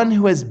 "The one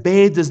who has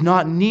bathed does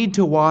not need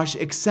to wash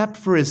except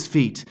for his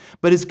feet,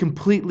 but is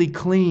completely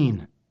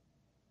clean."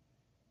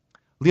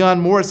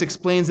 Leon Morris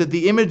explains that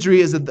the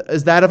imagery is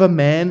that of a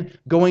man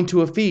going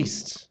to a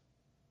feast.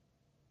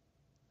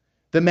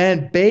 The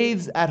man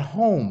bathes at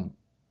home.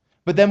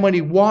 But then when he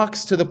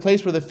walks to the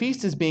place where the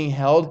feast is being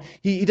held,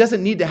 he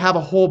doesn't need to have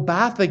a whole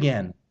bath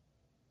again.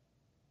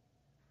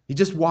 He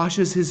just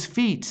washes his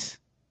feet.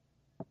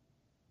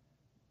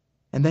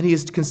 And then he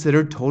is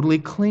considered totally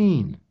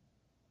clean.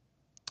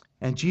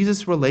 And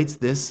Jesus relates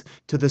this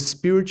to the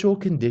spiritual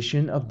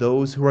condition of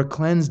those who are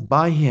cleansed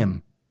by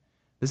him.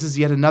 This is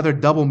yet another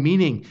double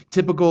meaning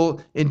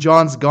typical in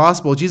John's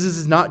gospel. Jesus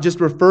is not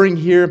just referring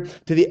here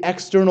to the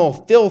external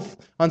filth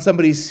on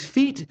somebody's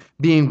feet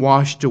being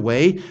washed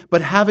away,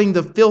 but having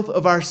the filth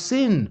of our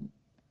sin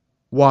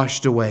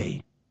washed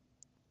away.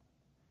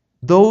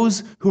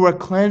 Those who are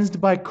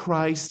cleansed by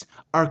Christ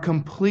are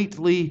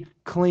completely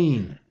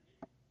clean.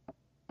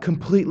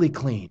 Completely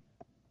clean.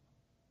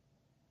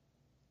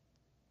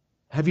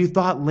 Have you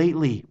thought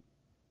lately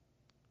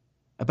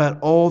about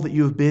all that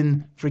you have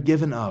been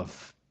forgiven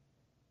of?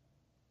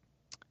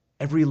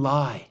 Every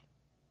lie,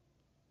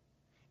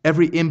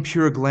 every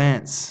impure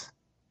glance,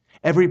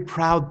 every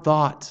proud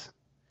thought,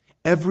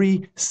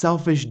 every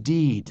selfish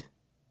deed.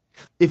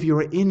 If you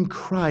are in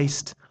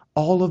Christ,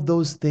 all of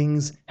those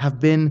things have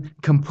been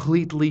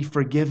completely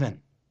forgiven.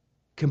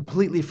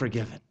 Completely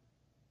forgiven.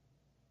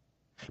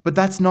 But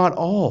that's not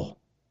all.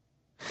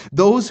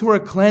 Those who are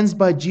cleansed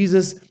by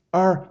Jesus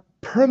are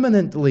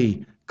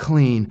permanently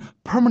clean.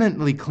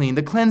 Permanently clean.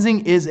 The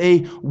cleansing is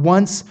a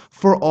once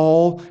for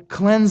all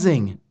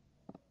cleansing.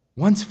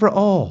 Once for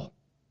all.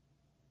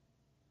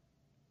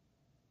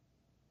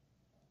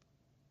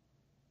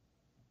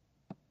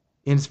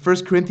 In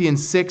 1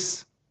 Corinthians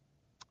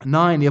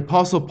 6:9, the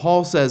Apostle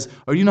Paul says,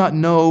 "Or do you not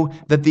know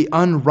that the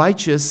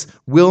unrighteous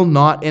will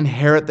not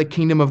inherit the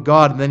kingdom of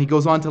God?" And then he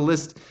goes on to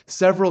list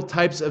several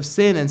types of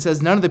sin and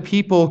says, none of the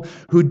people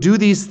who do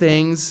these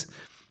things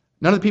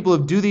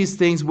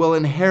will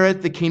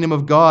inherit the kingdom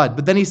of God.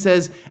 But then he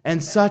says,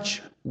 "And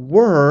such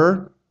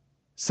were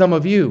some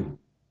of you."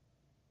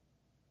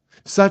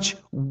 Such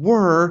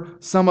were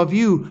some of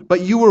you, but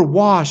you were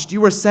washed,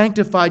 you were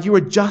sanctified, you were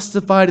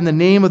justified in the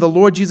name of the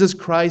Lord Jesus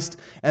Christ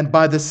and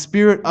by the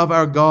Spirit of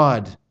our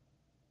God.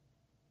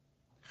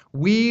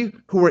 We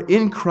who are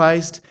in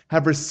Christ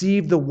have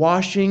received the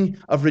washing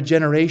of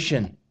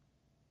regeneration.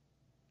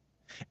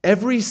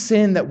 Every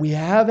sin that we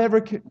have ever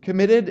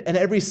committed and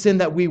every sin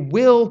that we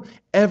will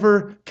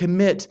ever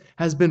commit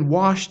has been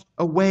washed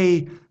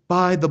away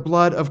by the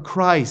blood of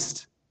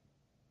Christ.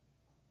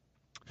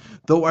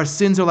 Though our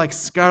sins are like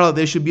scarlet,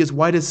 they should be as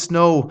white as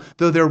snow.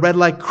 Though they're red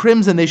like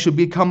crimson, they should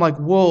become like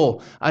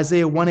wool.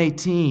 Isaiah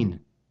 1:18.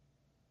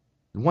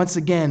 Once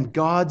again,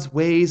 God's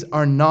ways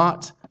are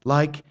not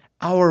like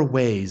our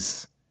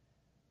ways.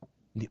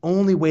 The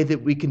only way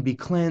that we can be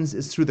cleansed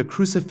is through the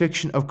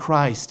crucifixion of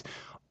Christ.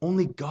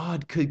 Only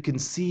God could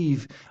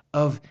conceive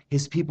of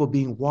his people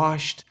being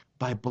washed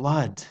by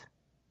blood.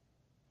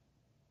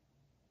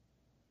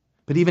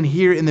 But even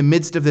here in the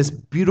midst of this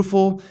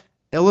beautiful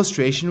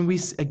illustration, we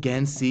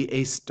again see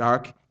a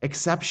stark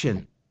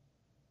exception.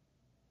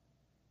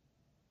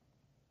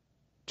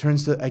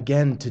 Turns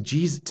again to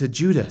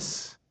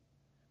Judas,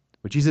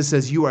 where Jesus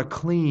says, "You are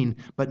clean,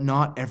 but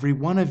not every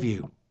one of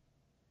you."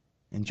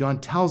 And John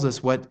tells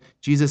us what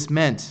Jesus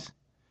meant,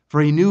 for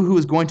he knew who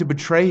was going to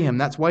betray him.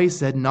 That's why he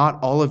said, "Not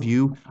all of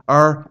you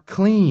are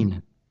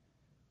clean."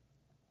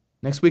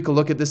 Next week we'll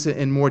look at this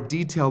in more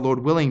detail, Lord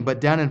willing, but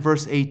down in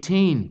verse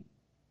 18,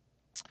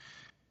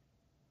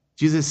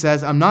 Jesus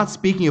says, "I'm not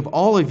speaking of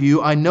all of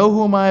you. I know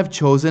whom I have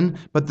chosen,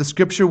 but the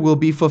scripture will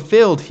be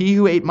fulfilled. He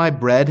who ate my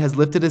bread has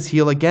lifted his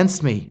heel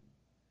against me."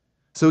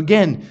 So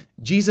again,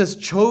 Jesus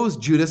chose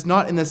Judas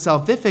not in the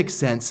salvific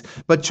sense,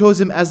 but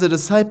chose him as a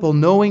disciple,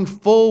 knowing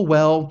full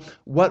well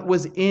what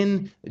was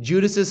in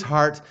Judas's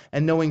heart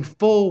and knowing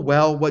full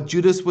well what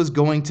Judas was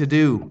going to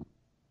do.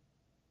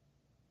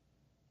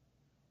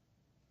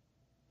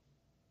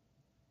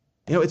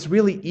 You know, it's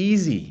really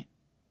easy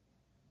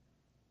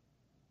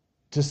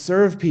to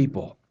serve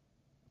people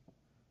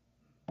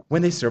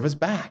when they serve us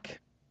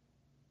back.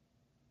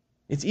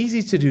 It's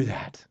easy to do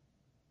that.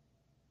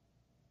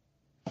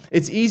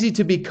 It's easy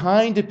to be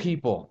kind to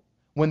people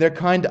when they're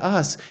kind to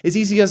us. It's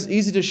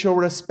easy to show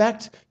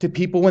respect to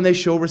people when they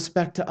show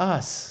respect to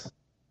us.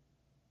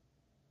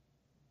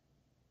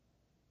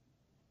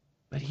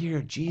 But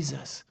here,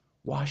 Jesus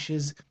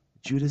washes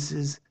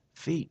Judas's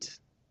feet.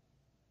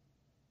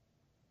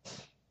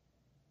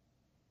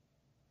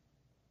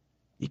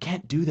 You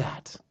can't do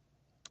that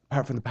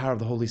apart from the power of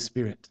the Holy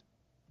Spirit.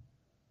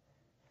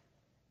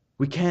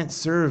 We can't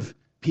serve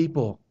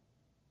people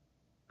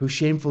who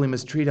shamefully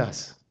mistreat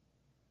us,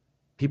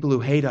 people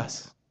who hate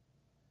us,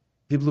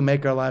 people who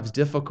make our lives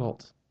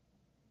difficult.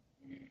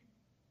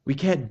 We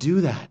can't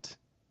do that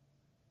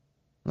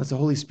unless the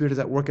Holy Spirit is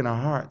at work in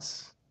our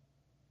hearts.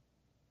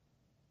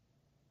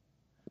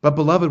 But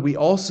beloved,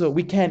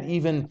 we can't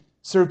even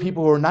serve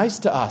people who are nice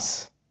to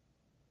us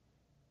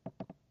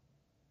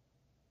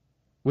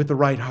with the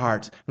right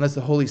heart, unless the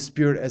Holy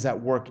Spirit is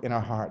at work in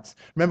our hearts.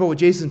 Remember what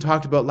Jason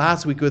talked about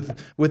last week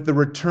with the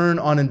return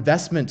on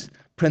investment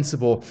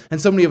principle.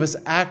 And so many of us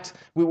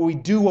we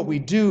do what we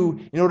do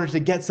in order to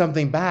get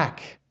something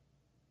back.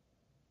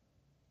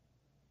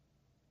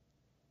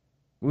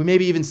 We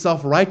maybe even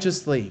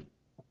self-righteously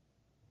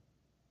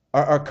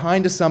are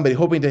kind to somebody,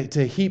 hoping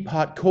to heap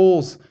hot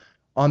coals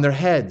on their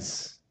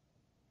heads.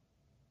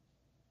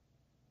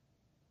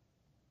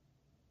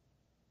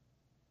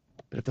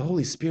 But if the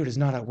Holy Spirit is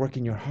not at work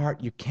in your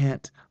heart, you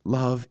can't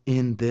love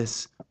in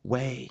this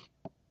way.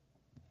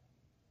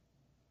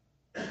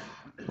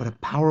 What a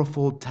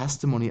powerful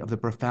testimony of the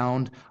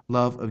profound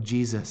love of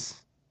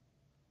Jesus.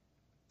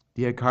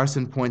 D.A.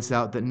 Carson points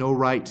out that no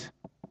rite,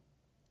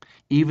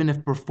 even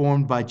if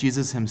performed by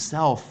Jesus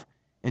himself,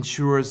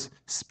 ensures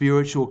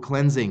spiritual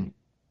cleansing.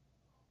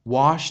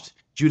 Washed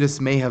Judas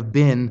may have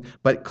been,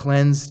 but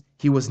cleansed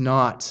he was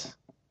not.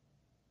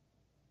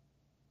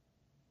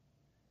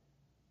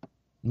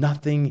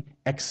 Nothing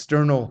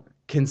external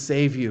can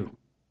save you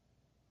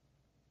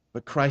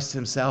but Christ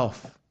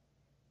himself.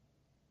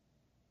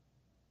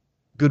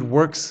 Good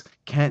works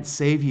can't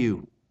save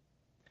you.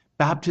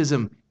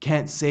 Baptism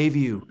can't save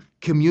you.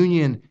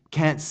 Communion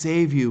can't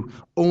save you.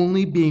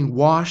 Only being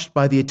washed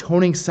by the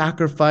atoning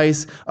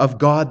sacrifice of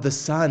God the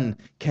Son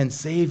can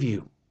save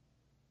you.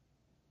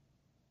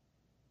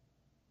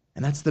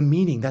 And that's the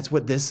meaning. That's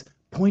what this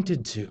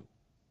pointed to.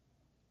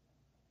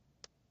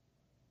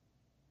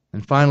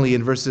 And finally,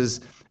 in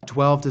verses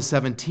 12 to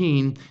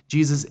 17,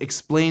 Jesus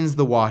explains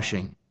the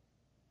washing.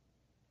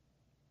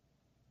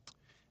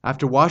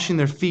 After washing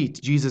their feet,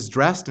 Jesus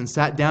dressed and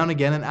sat down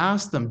again and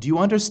asked them, "Do you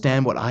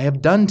understand what I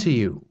have done to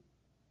you?"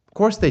 Of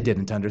course they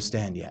didn't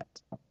understand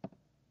yet.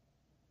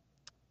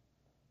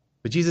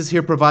 But Jesus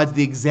here provides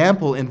the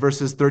example in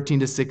verses 13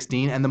 to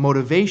 16 and the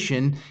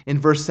motivation in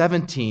verse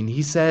 17.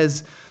 He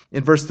says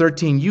in verse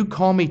 13, "You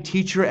call me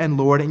teacher and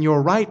Lord, and you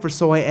are right, for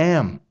so I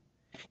am.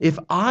 If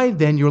I,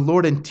 then, your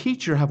Lord and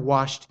teacher, have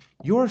washed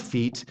your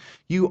feet,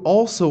 you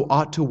also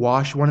ought to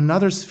wash one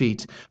another's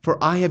feet.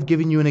 For I have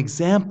given you an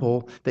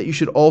example that you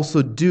should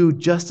also do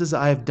just as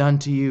I have done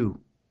to you.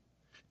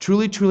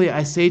 Truly, truly,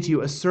 I say to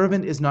you, a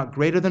servant is not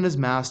greater than his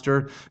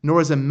master, nor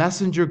is a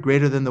messenger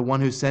greater than the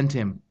one who sent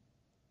him."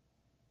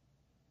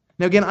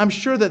 Now again, I'm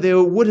sure that they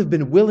would have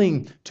been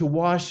willing to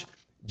wash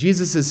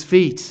Jesus'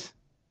 feet.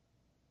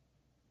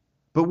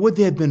 But would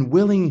they have been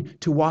willing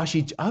to wash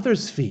each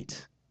other's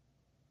feet?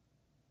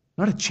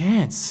 Not a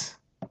chance.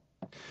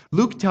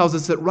 Luke tells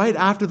us that right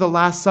after the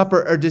Last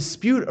Supper, a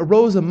dispute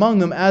arose among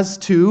them as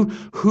to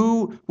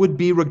who would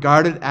be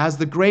regarded as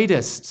the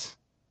greatest.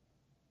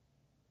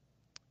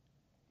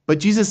 But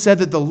Jesus said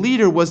that the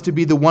leader was to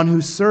be the one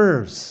who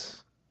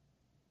serves.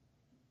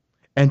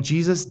 And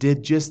Jesus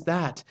did just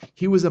that.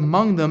 He was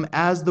among them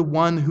as the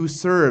one who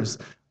serves.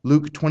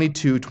 Luke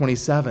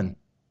 22:27.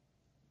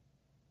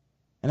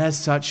 And as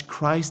such,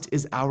 Christ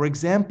is our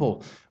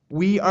example.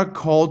 We are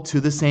called to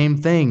the same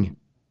thing.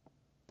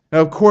 Now,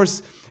 of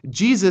course,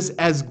 Jesus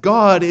as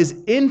God is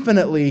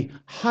infinitely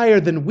higher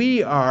than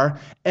we are,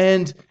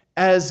 and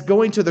as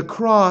going to the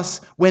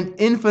cross went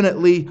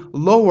infinitely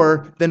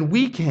lower than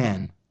we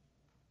can.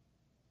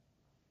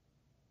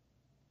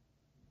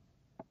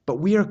 But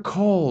we are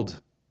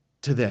called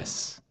to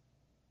this.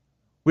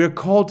 We are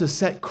called to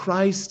set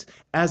Christ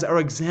as our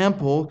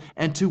example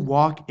and to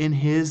walk in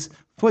his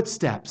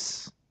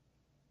footsteps.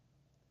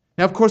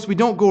 Now, of course, we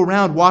don't go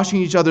around washing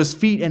each other's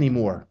feet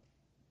anymore.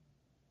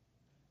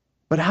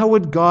 But how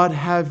would God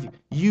have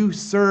you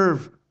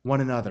serve one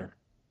another?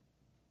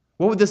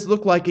 What would this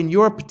look like in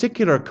your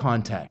particular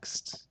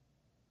context?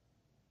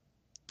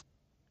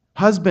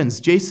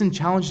 Husbands, Jason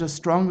challenged us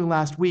strongly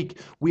last week.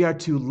 We are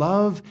to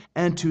love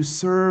and to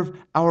serve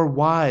our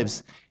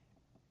wives.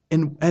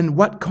 In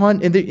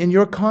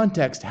your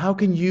context, how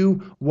can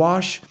you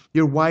wash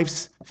your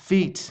wife's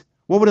feet?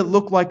 What would it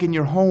look like in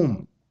your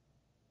home?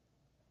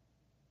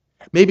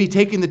 Maybe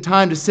taking the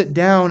time to sit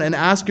down and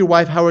ask your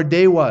wife how her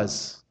day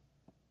was.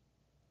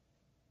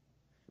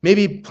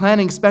 Maybe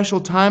planning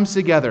special times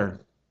together.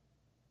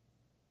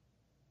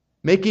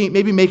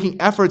 Maybe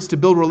making efforts to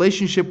build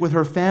relationship with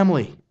her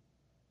family.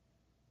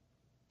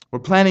 Or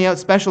planning out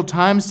special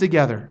times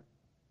together.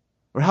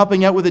 Or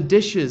helping out with the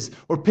dishes.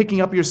 Or picking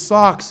up your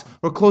socks.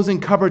 Or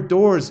closing cupboard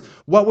doors.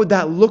 What would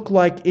that look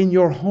like in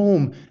your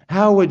home?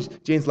 How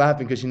would... Jane's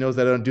laughing because she knows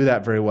that I don't do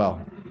that very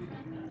well.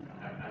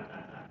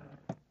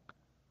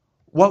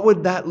 What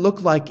would that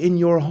look like in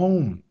your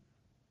home?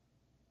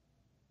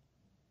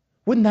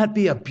 Wouldn't that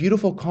be a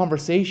beautiful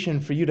conversation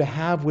for you to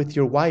have with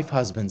your wife,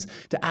 husbands?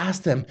 To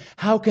ask them,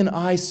 how can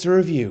I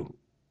serve you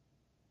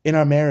in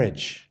our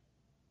marriage?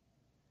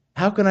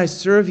 How can I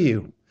serve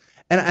you?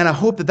 And I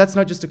hope that that's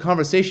not just a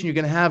conversation you're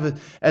going to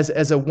have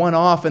as a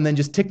one-off and then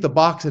just tick the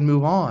box and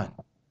move on.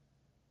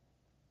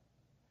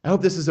 I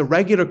hope this is a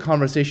regular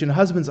conversation.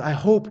 Husbands, I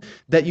hope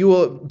that you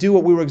will do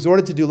what we were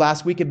exhorted to do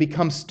last week and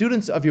become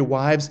students of your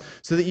wives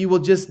so that you will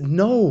just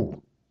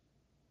know,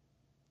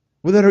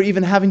 without her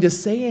even having to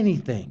say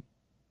anything,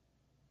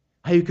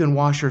 how you can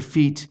wash her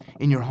feet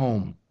in your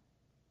home.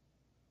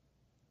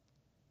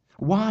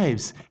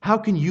 Wives, how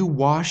can you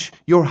wash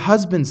your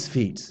husband's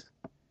feet?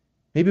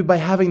 Maybe by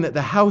having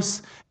the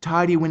house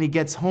tidy when he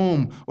gets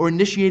home, or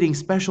initiating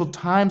special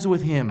times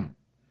with him,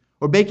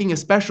 or baking a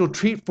special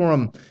treat for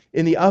him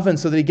in the oven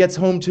so that he gets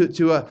home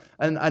to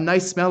a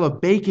nice smell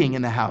of baking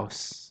in the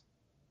house.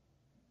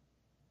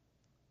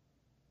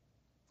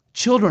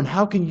 Children,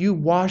 how can you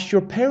wash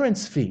your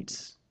parents'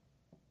 feet?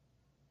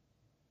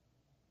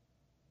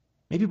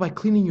 Maybe by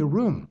cleaning your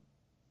room.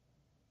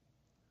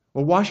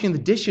 Or washing the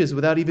dishes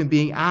without even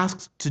being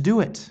asked to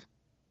do it.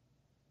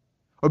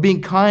 Or being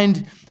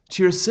kind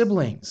to your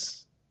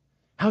siblings.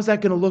 How's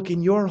that going to look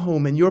in your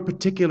home, in your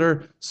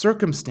particular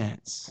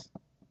circumstance?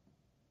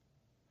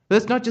 But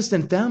it's not just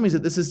in families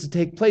that this is to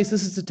take place.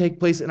 This is to take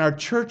place in our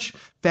church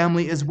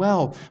family as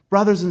well.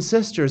 Brothers and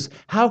sisters,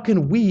 how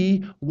can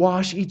we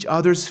wash each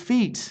other's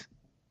feet?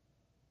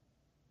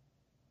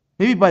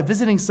 Maybe by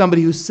visiting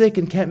somebody who's sick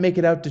and can't make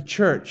it out to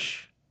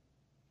church.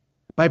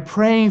 By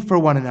praying for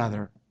one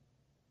another.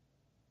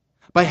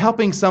 By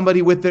helping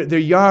somebody with their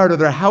yard or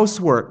their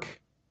housework.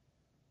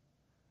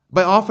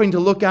 By offering to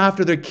look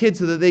after their kids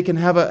so that they can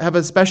have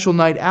a special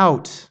night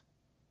out.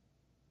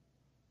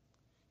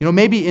 You know,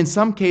 maybe in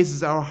some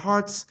cases our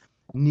hearts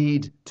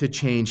need to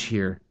change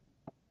here.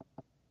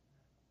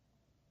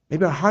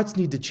 Maybe our hearts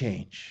need to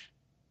change.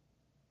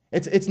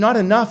 It's not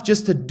enough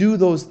just to do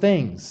those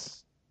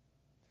things.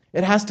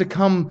 It has to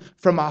come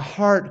from a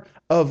heart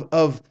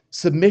of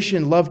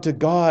submission, love to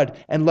God,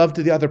 and love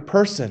to the other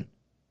person.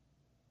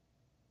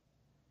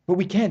 But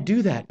we can't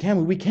do that,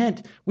 can we?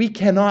 We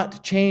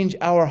cannot change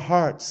our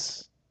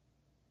hearts.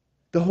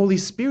 The Holy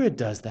Spirit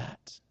does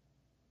that.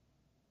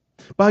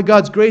 By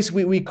God's grace,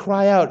 we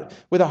cry out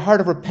with a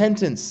heart of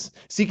repentance,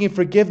 seeking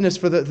forgiveness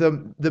for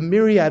the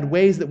myriad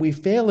ways that we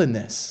fail in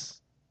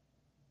this.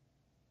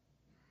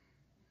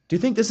 Do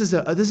you think this is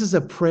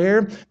a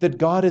prayer that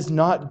God is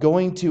not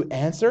going to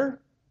answer?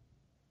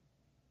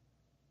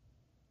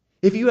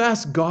 If you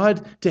ask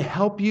God to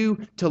help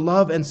you to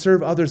love and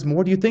serve others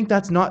more, do you think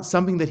that's not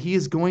something that He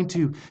is going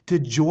to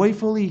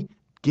joyfully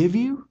give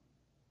you?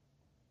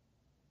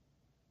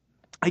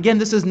 Again,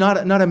 this is not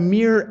a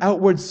mere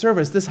outward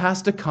service. This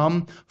has to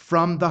come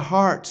from the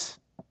heart.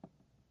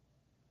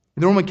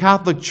 In the Roman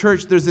Catholic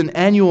Church, there's an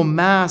annual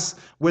Mass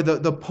where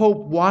the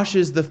Pope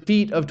washes the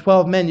feet of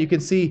 12 men. You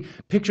can see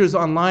pictures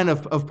online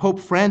of Pope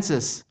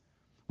Francis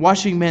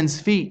washing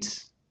men's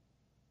feet.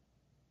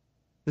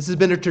 This has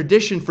been a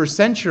tradition for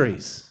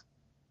centuries.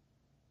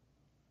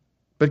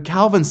 But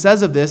Calvin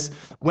says of this,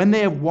 when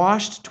they have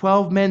washed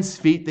 12 men's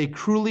feet, they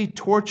cruelly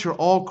torture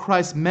all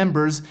Christ's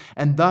members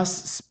and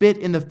thus spit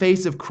in the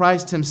face of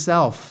Christ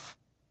himself.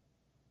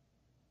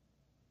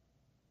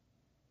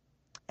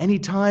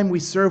 Anytime we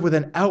serve with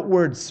an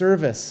outward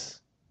service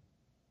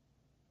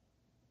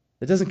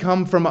that doesn't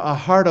come from a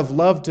heart of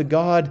love to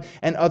God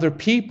and other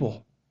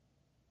people,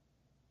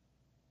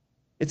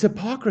 it's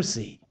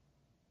hypocrisy.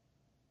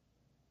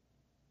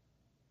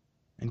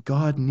 And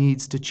God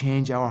needs to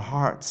change our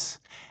hearts.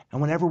 And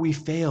whenever we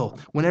fail,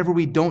 whenever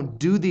we don't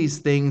do these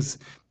things,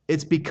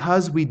 it's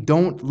because we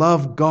don't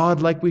love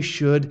God like we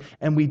should,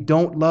 and we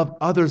don't love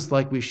others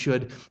like we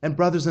should. And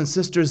brothers and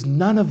sisters,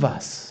 none of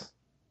us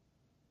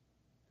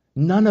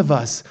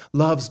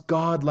loves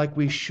God like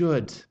we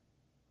should.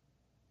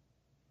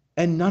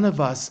 And none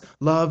of us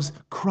loves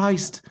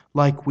Christ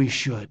like we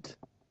should.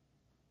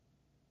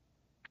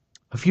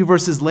 A few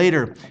verses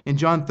later, in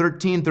John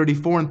 13,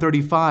 34 and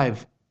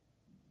 35,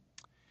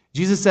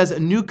 Jesus says, "A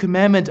new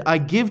commandment I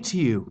give to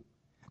you,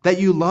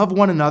 that you love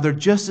one another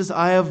just as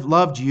I have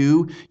loved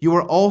you. You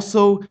are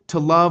also to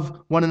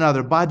love one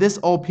another. By this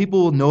all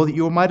people will know that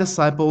you are my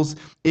disciples,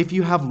 if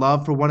you have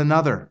love for one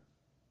another."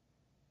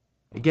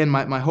 Again,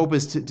 my hope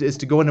is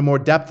to go into more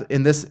depth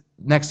in this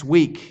next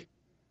week.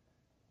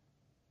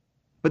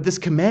 But this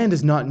command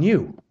is not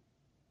new.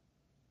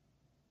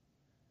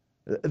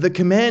 The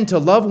command to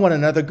love one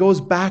another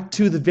goes back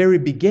to the very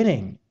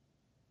beginning.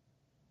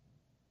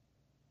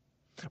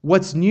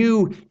 What's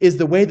new is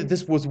the way that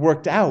this was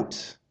worked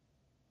out.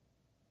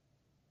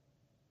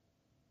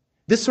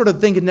 This sort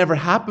of thing had never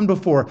happened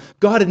before.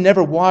 God had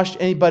never washed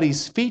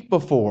anybody's feet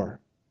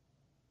before.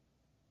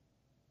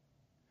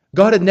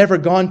 God had never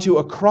gone to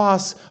a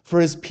cross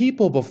for his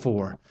people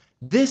before.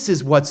 This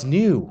is what's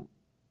new.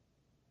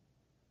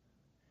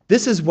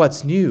 This is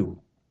what's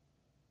new.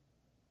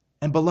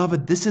 And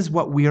beloved, this is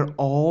what we are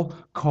all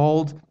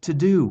called to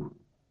do.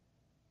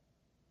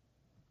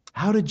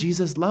 How did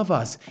Jesus love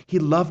us? He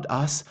loved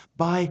us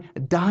by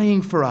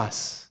dying for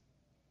us.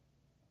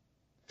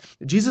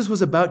 Jesus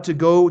was about to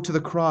go to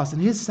the cross,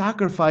 and his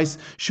sacrifice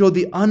showed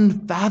the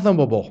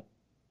unfathomable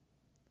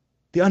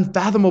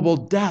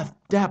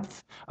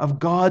depth of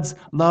God's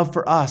love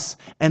for us.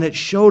 And it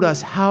showed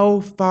us how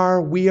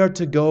far we are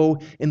to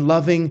go in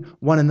loving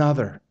one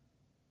another.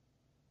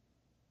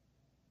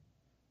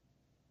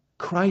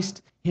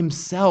 Christ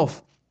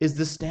himself is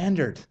the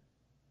standard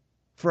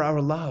for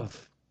our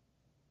love.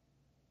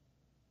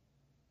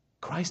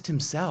 Christ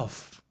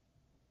himself.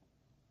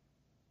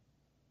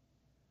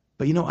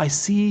 But I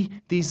see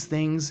these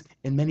things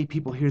in many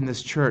people here in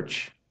this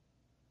church.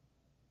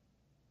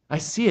 I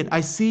see it.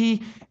 I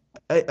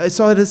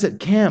saw this at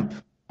camp,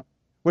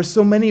 where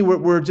so many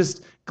were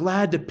just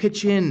glad to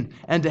pitch in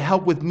and to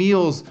help with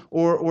meals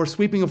or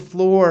sweeping a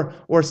floor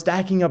or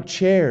stacking up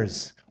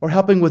chairs or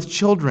helping with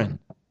children.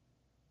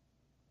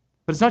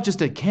 But it's not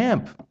just at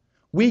camp.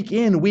 Week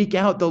in, week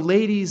out, the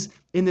ladies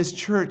in this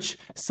church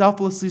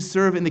selflessly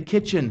serve in the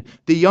kitchen.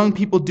 The young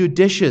people do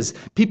dishes.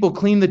 People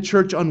clean the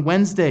church on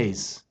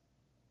Wednesdays.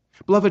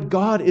 Beloved,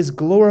 God is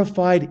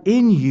glorified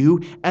in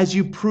you as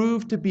you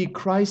prove to be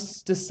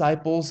Christ's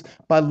disciples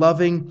by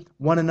loving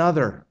one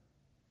another.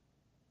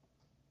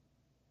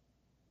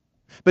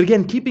 But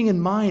again, keeping in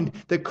mind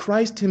that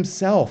Christ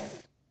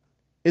himself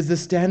is the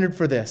standard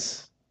for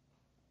this.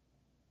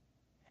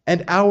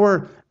 And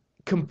our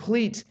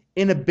complete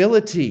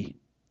inability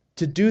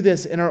to do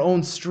this in our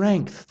own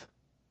strength.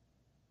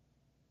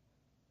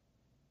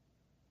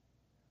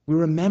 We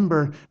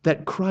remember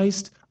that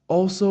Christ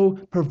also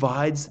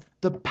provides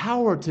the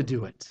power to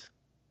do it.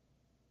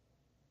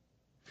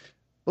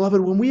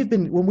 Beloved, when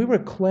we were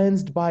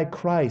cleansed by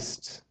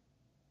Christ,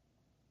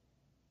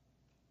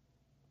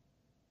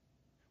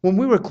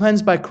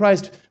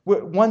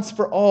 once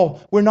for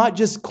all, we're not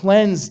just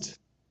cleansed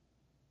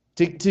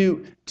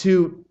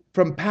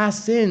from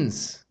past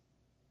sins.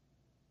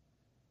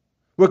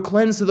 We're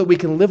cleansed so that we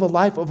can live a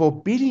life of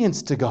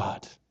obedience to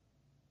God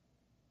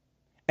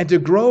and to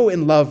grow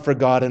in love for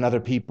God and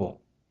other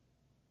people,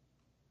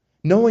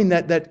 knowing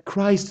that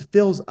Christ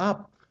fills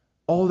up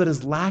all that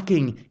is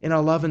lacking in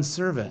our love and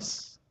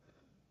service.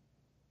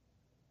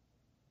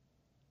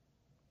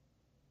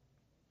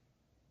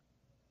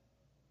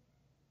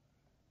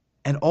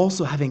 And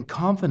also having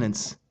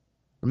confidence.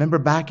 Remember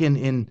back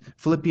in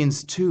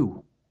Philippians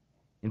 2,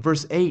 in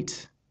verse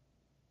 8,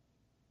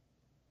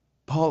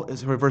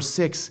 verse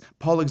 6,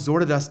 Paul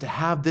exhorted us to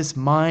have this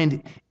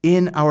mind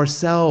in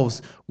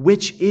ourselves,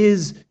 which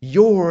is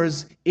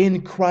yours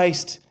in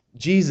Christ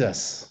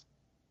Jesus.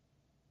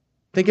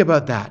 Think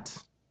about that.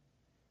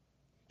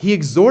 He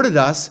exhorted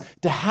us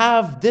to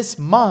have this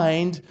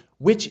mind,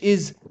 which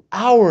is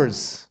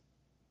ours.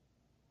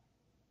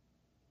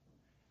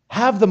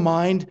 Have the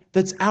mind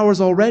that's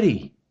ours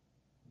already.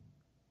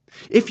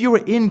 If you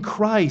are in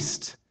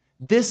Christ,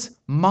 this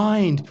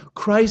mind,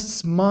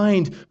 Christ's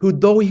mind, who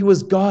though he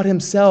was God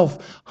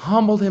himself,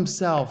 humbled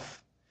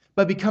himself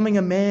by becoming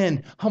a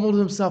man, humbled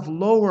himself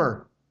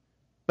lower,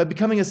 by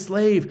becoming a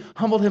slave,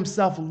 humbled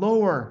himself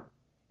lower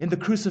in the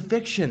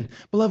crucifixion.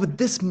 Beloved,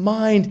 this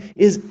mind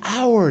is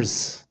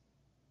ours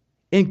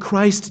in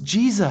Christ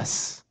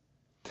Jesus.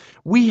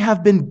 We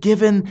have been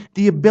given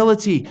the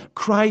ability.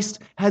 Christ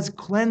has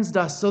cleansed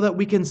us so that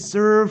we can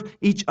serve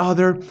each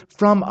other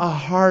from a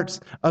heart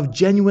of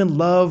genuine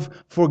love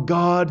for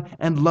God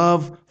and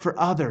love for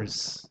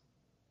others.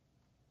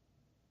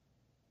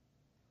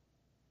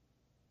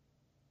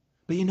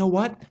 But you know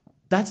what?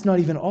 That's not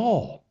even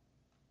all.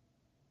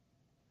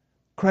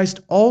 Christ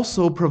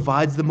also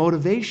provides the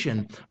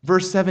motivation.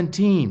 Verse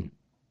 17.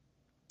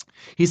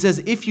 He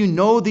says, "If you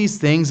know these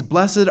things,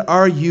 blessed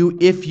are you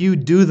if you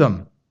do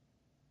them."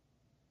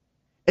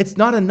 It's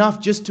not enough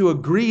just to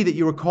agree that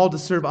you are called to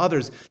serve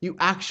others. You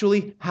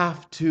actually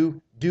have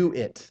to do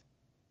it.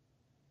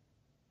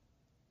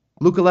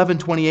 Luke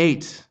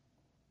 11:28.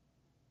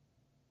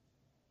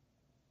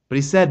 But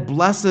he said,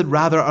 "Blessed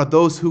rather are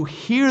those who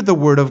hear the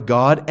word of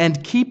God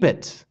and keep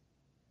it."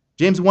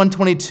 James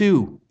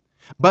 1:22.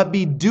 "But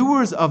be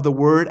doers of the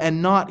word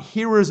and not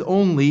hearers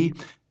only,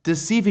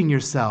 deceiving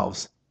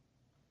yourselves."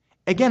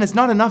 Again, it's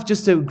not enough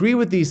just to agree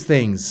with these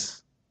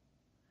things.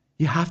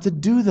 You have to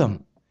do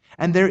them.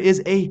 And there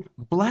is a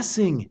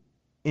blessing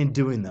in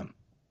doing them.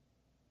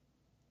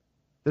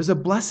 There's a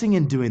blessing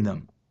in doing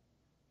them.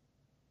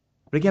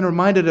 But again,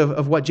 reminded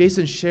of what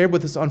Jason shared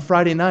with us on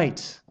Friday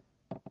night,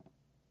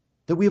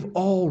 that we have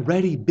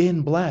already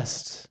been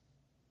blessed.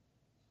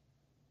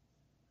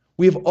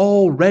 We have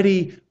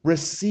already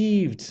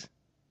received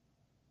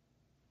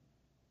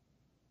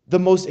the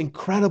most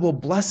incredible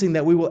blessing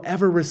that we will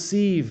ever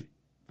receive.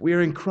 We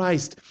are in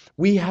Christ.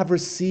 We have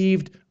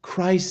received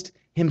Christ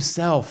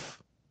himself.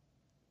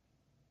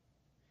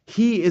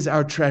 He is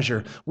our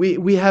treasure.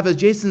 We have, as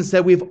Jason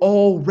said, we've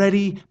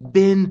already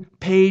been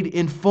paid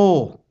in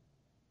full.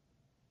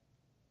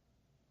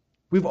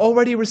 We've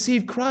already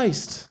received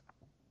Christ.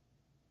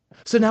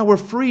 So now we're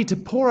free to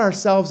pour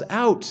ourselves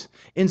out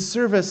in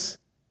service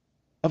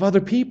of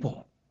other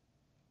people.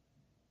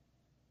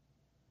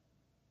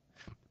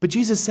 But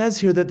Jesus says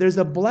here that there's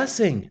a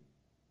blessing.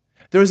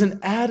 There's an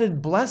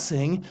added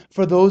blessing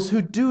for those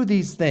who do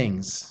these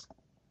things.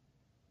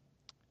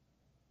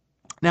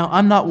 Now,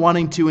 I'm not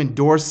wanting to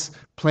endorse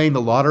playing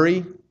the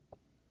lottery,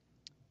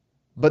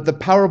 but the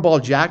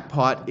Powerball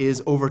jackpot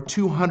is over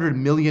 $200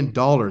 million.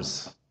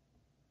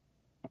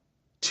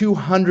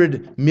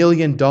 $200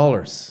 million.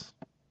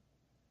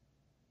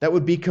 That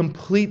would be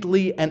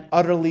completely and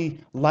utterly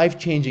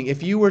life-changing.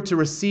 If you were to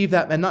receive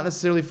that, and not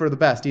necessarily for the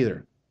best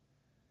either,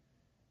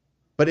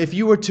 but if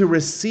you were to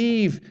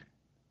receive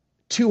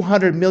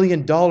 $200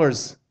 million,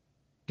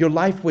 your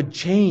life would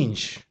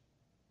change.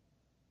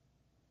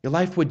 Your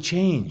life would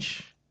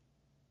change.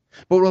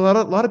 But what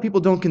a lot of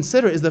people don't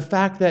consider is the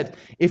fact that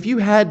if you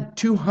had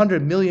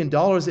 $200 million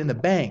in the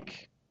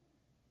bank,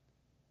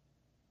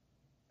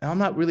 now I'm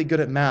not really good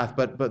at math,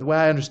 but the way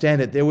I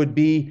understand it, that would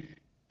be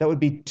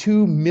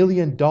 $2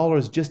 million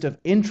just of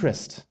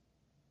interest,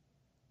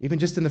 even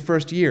just in the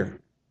first year.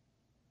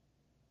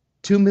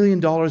 $2 million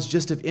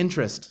just of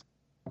interest.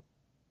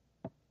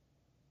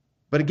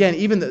 But again,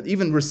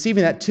 even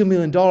receiving that $2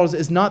 million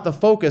is not the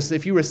focus.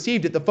 If you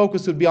received it, the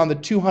focus would be on the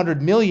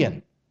 $200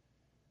 million.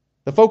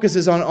 The focus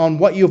is on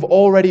what you've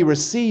already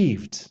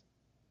received.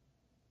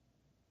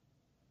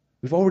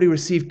 We've already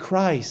received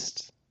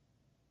Christ.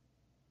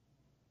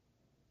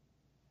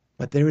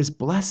 But there is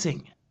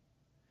blessing.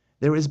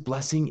 There is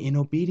blessing in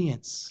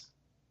obedience.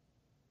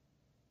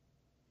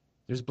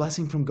 There's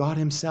blessing from God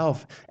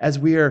himself as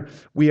we're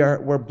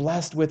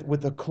blessed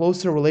with a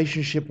closer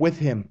relationship with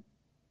him.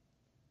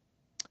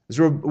 As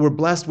we're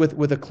blessed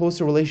with a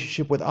closer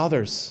relationship with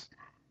others.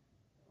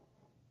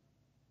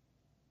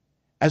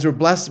 As we're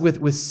blessed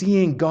with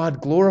seeing God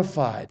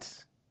glorified.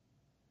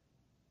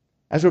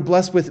 As we're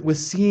blessed with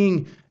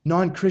seeing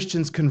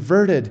non-Christians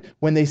converted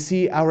when they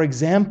see our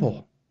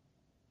example.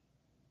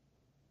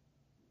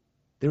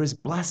 There is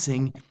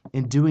blessing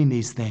in doing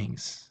these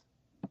things.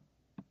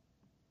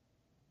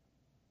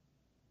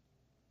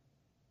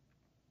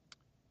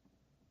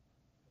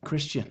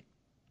 Christian,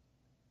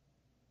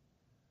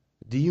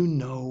 do you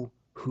know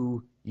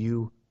who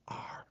you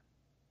are?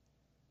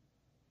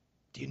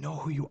 Do you know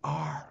who you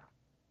are?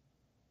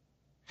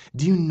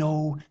 Do you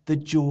know the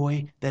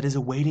joy that is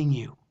awaiting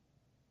you?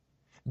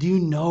 Do you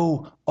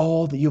know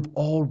all that you've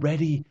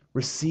already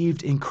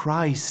received in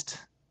Christ?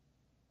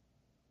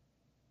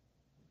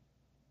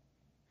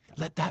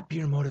 Let that be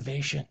your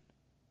motivation.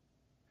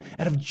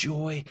 Out of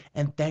joy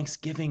and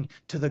thanksgiving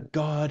to the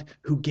God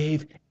who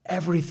gave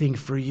everything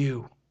for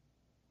you.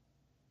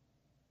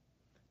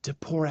 To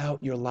pour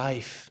out your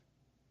life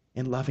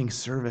in loving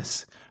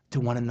service to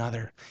one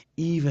another,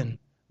 even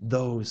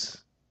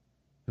those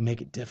who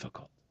make it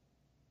difficult.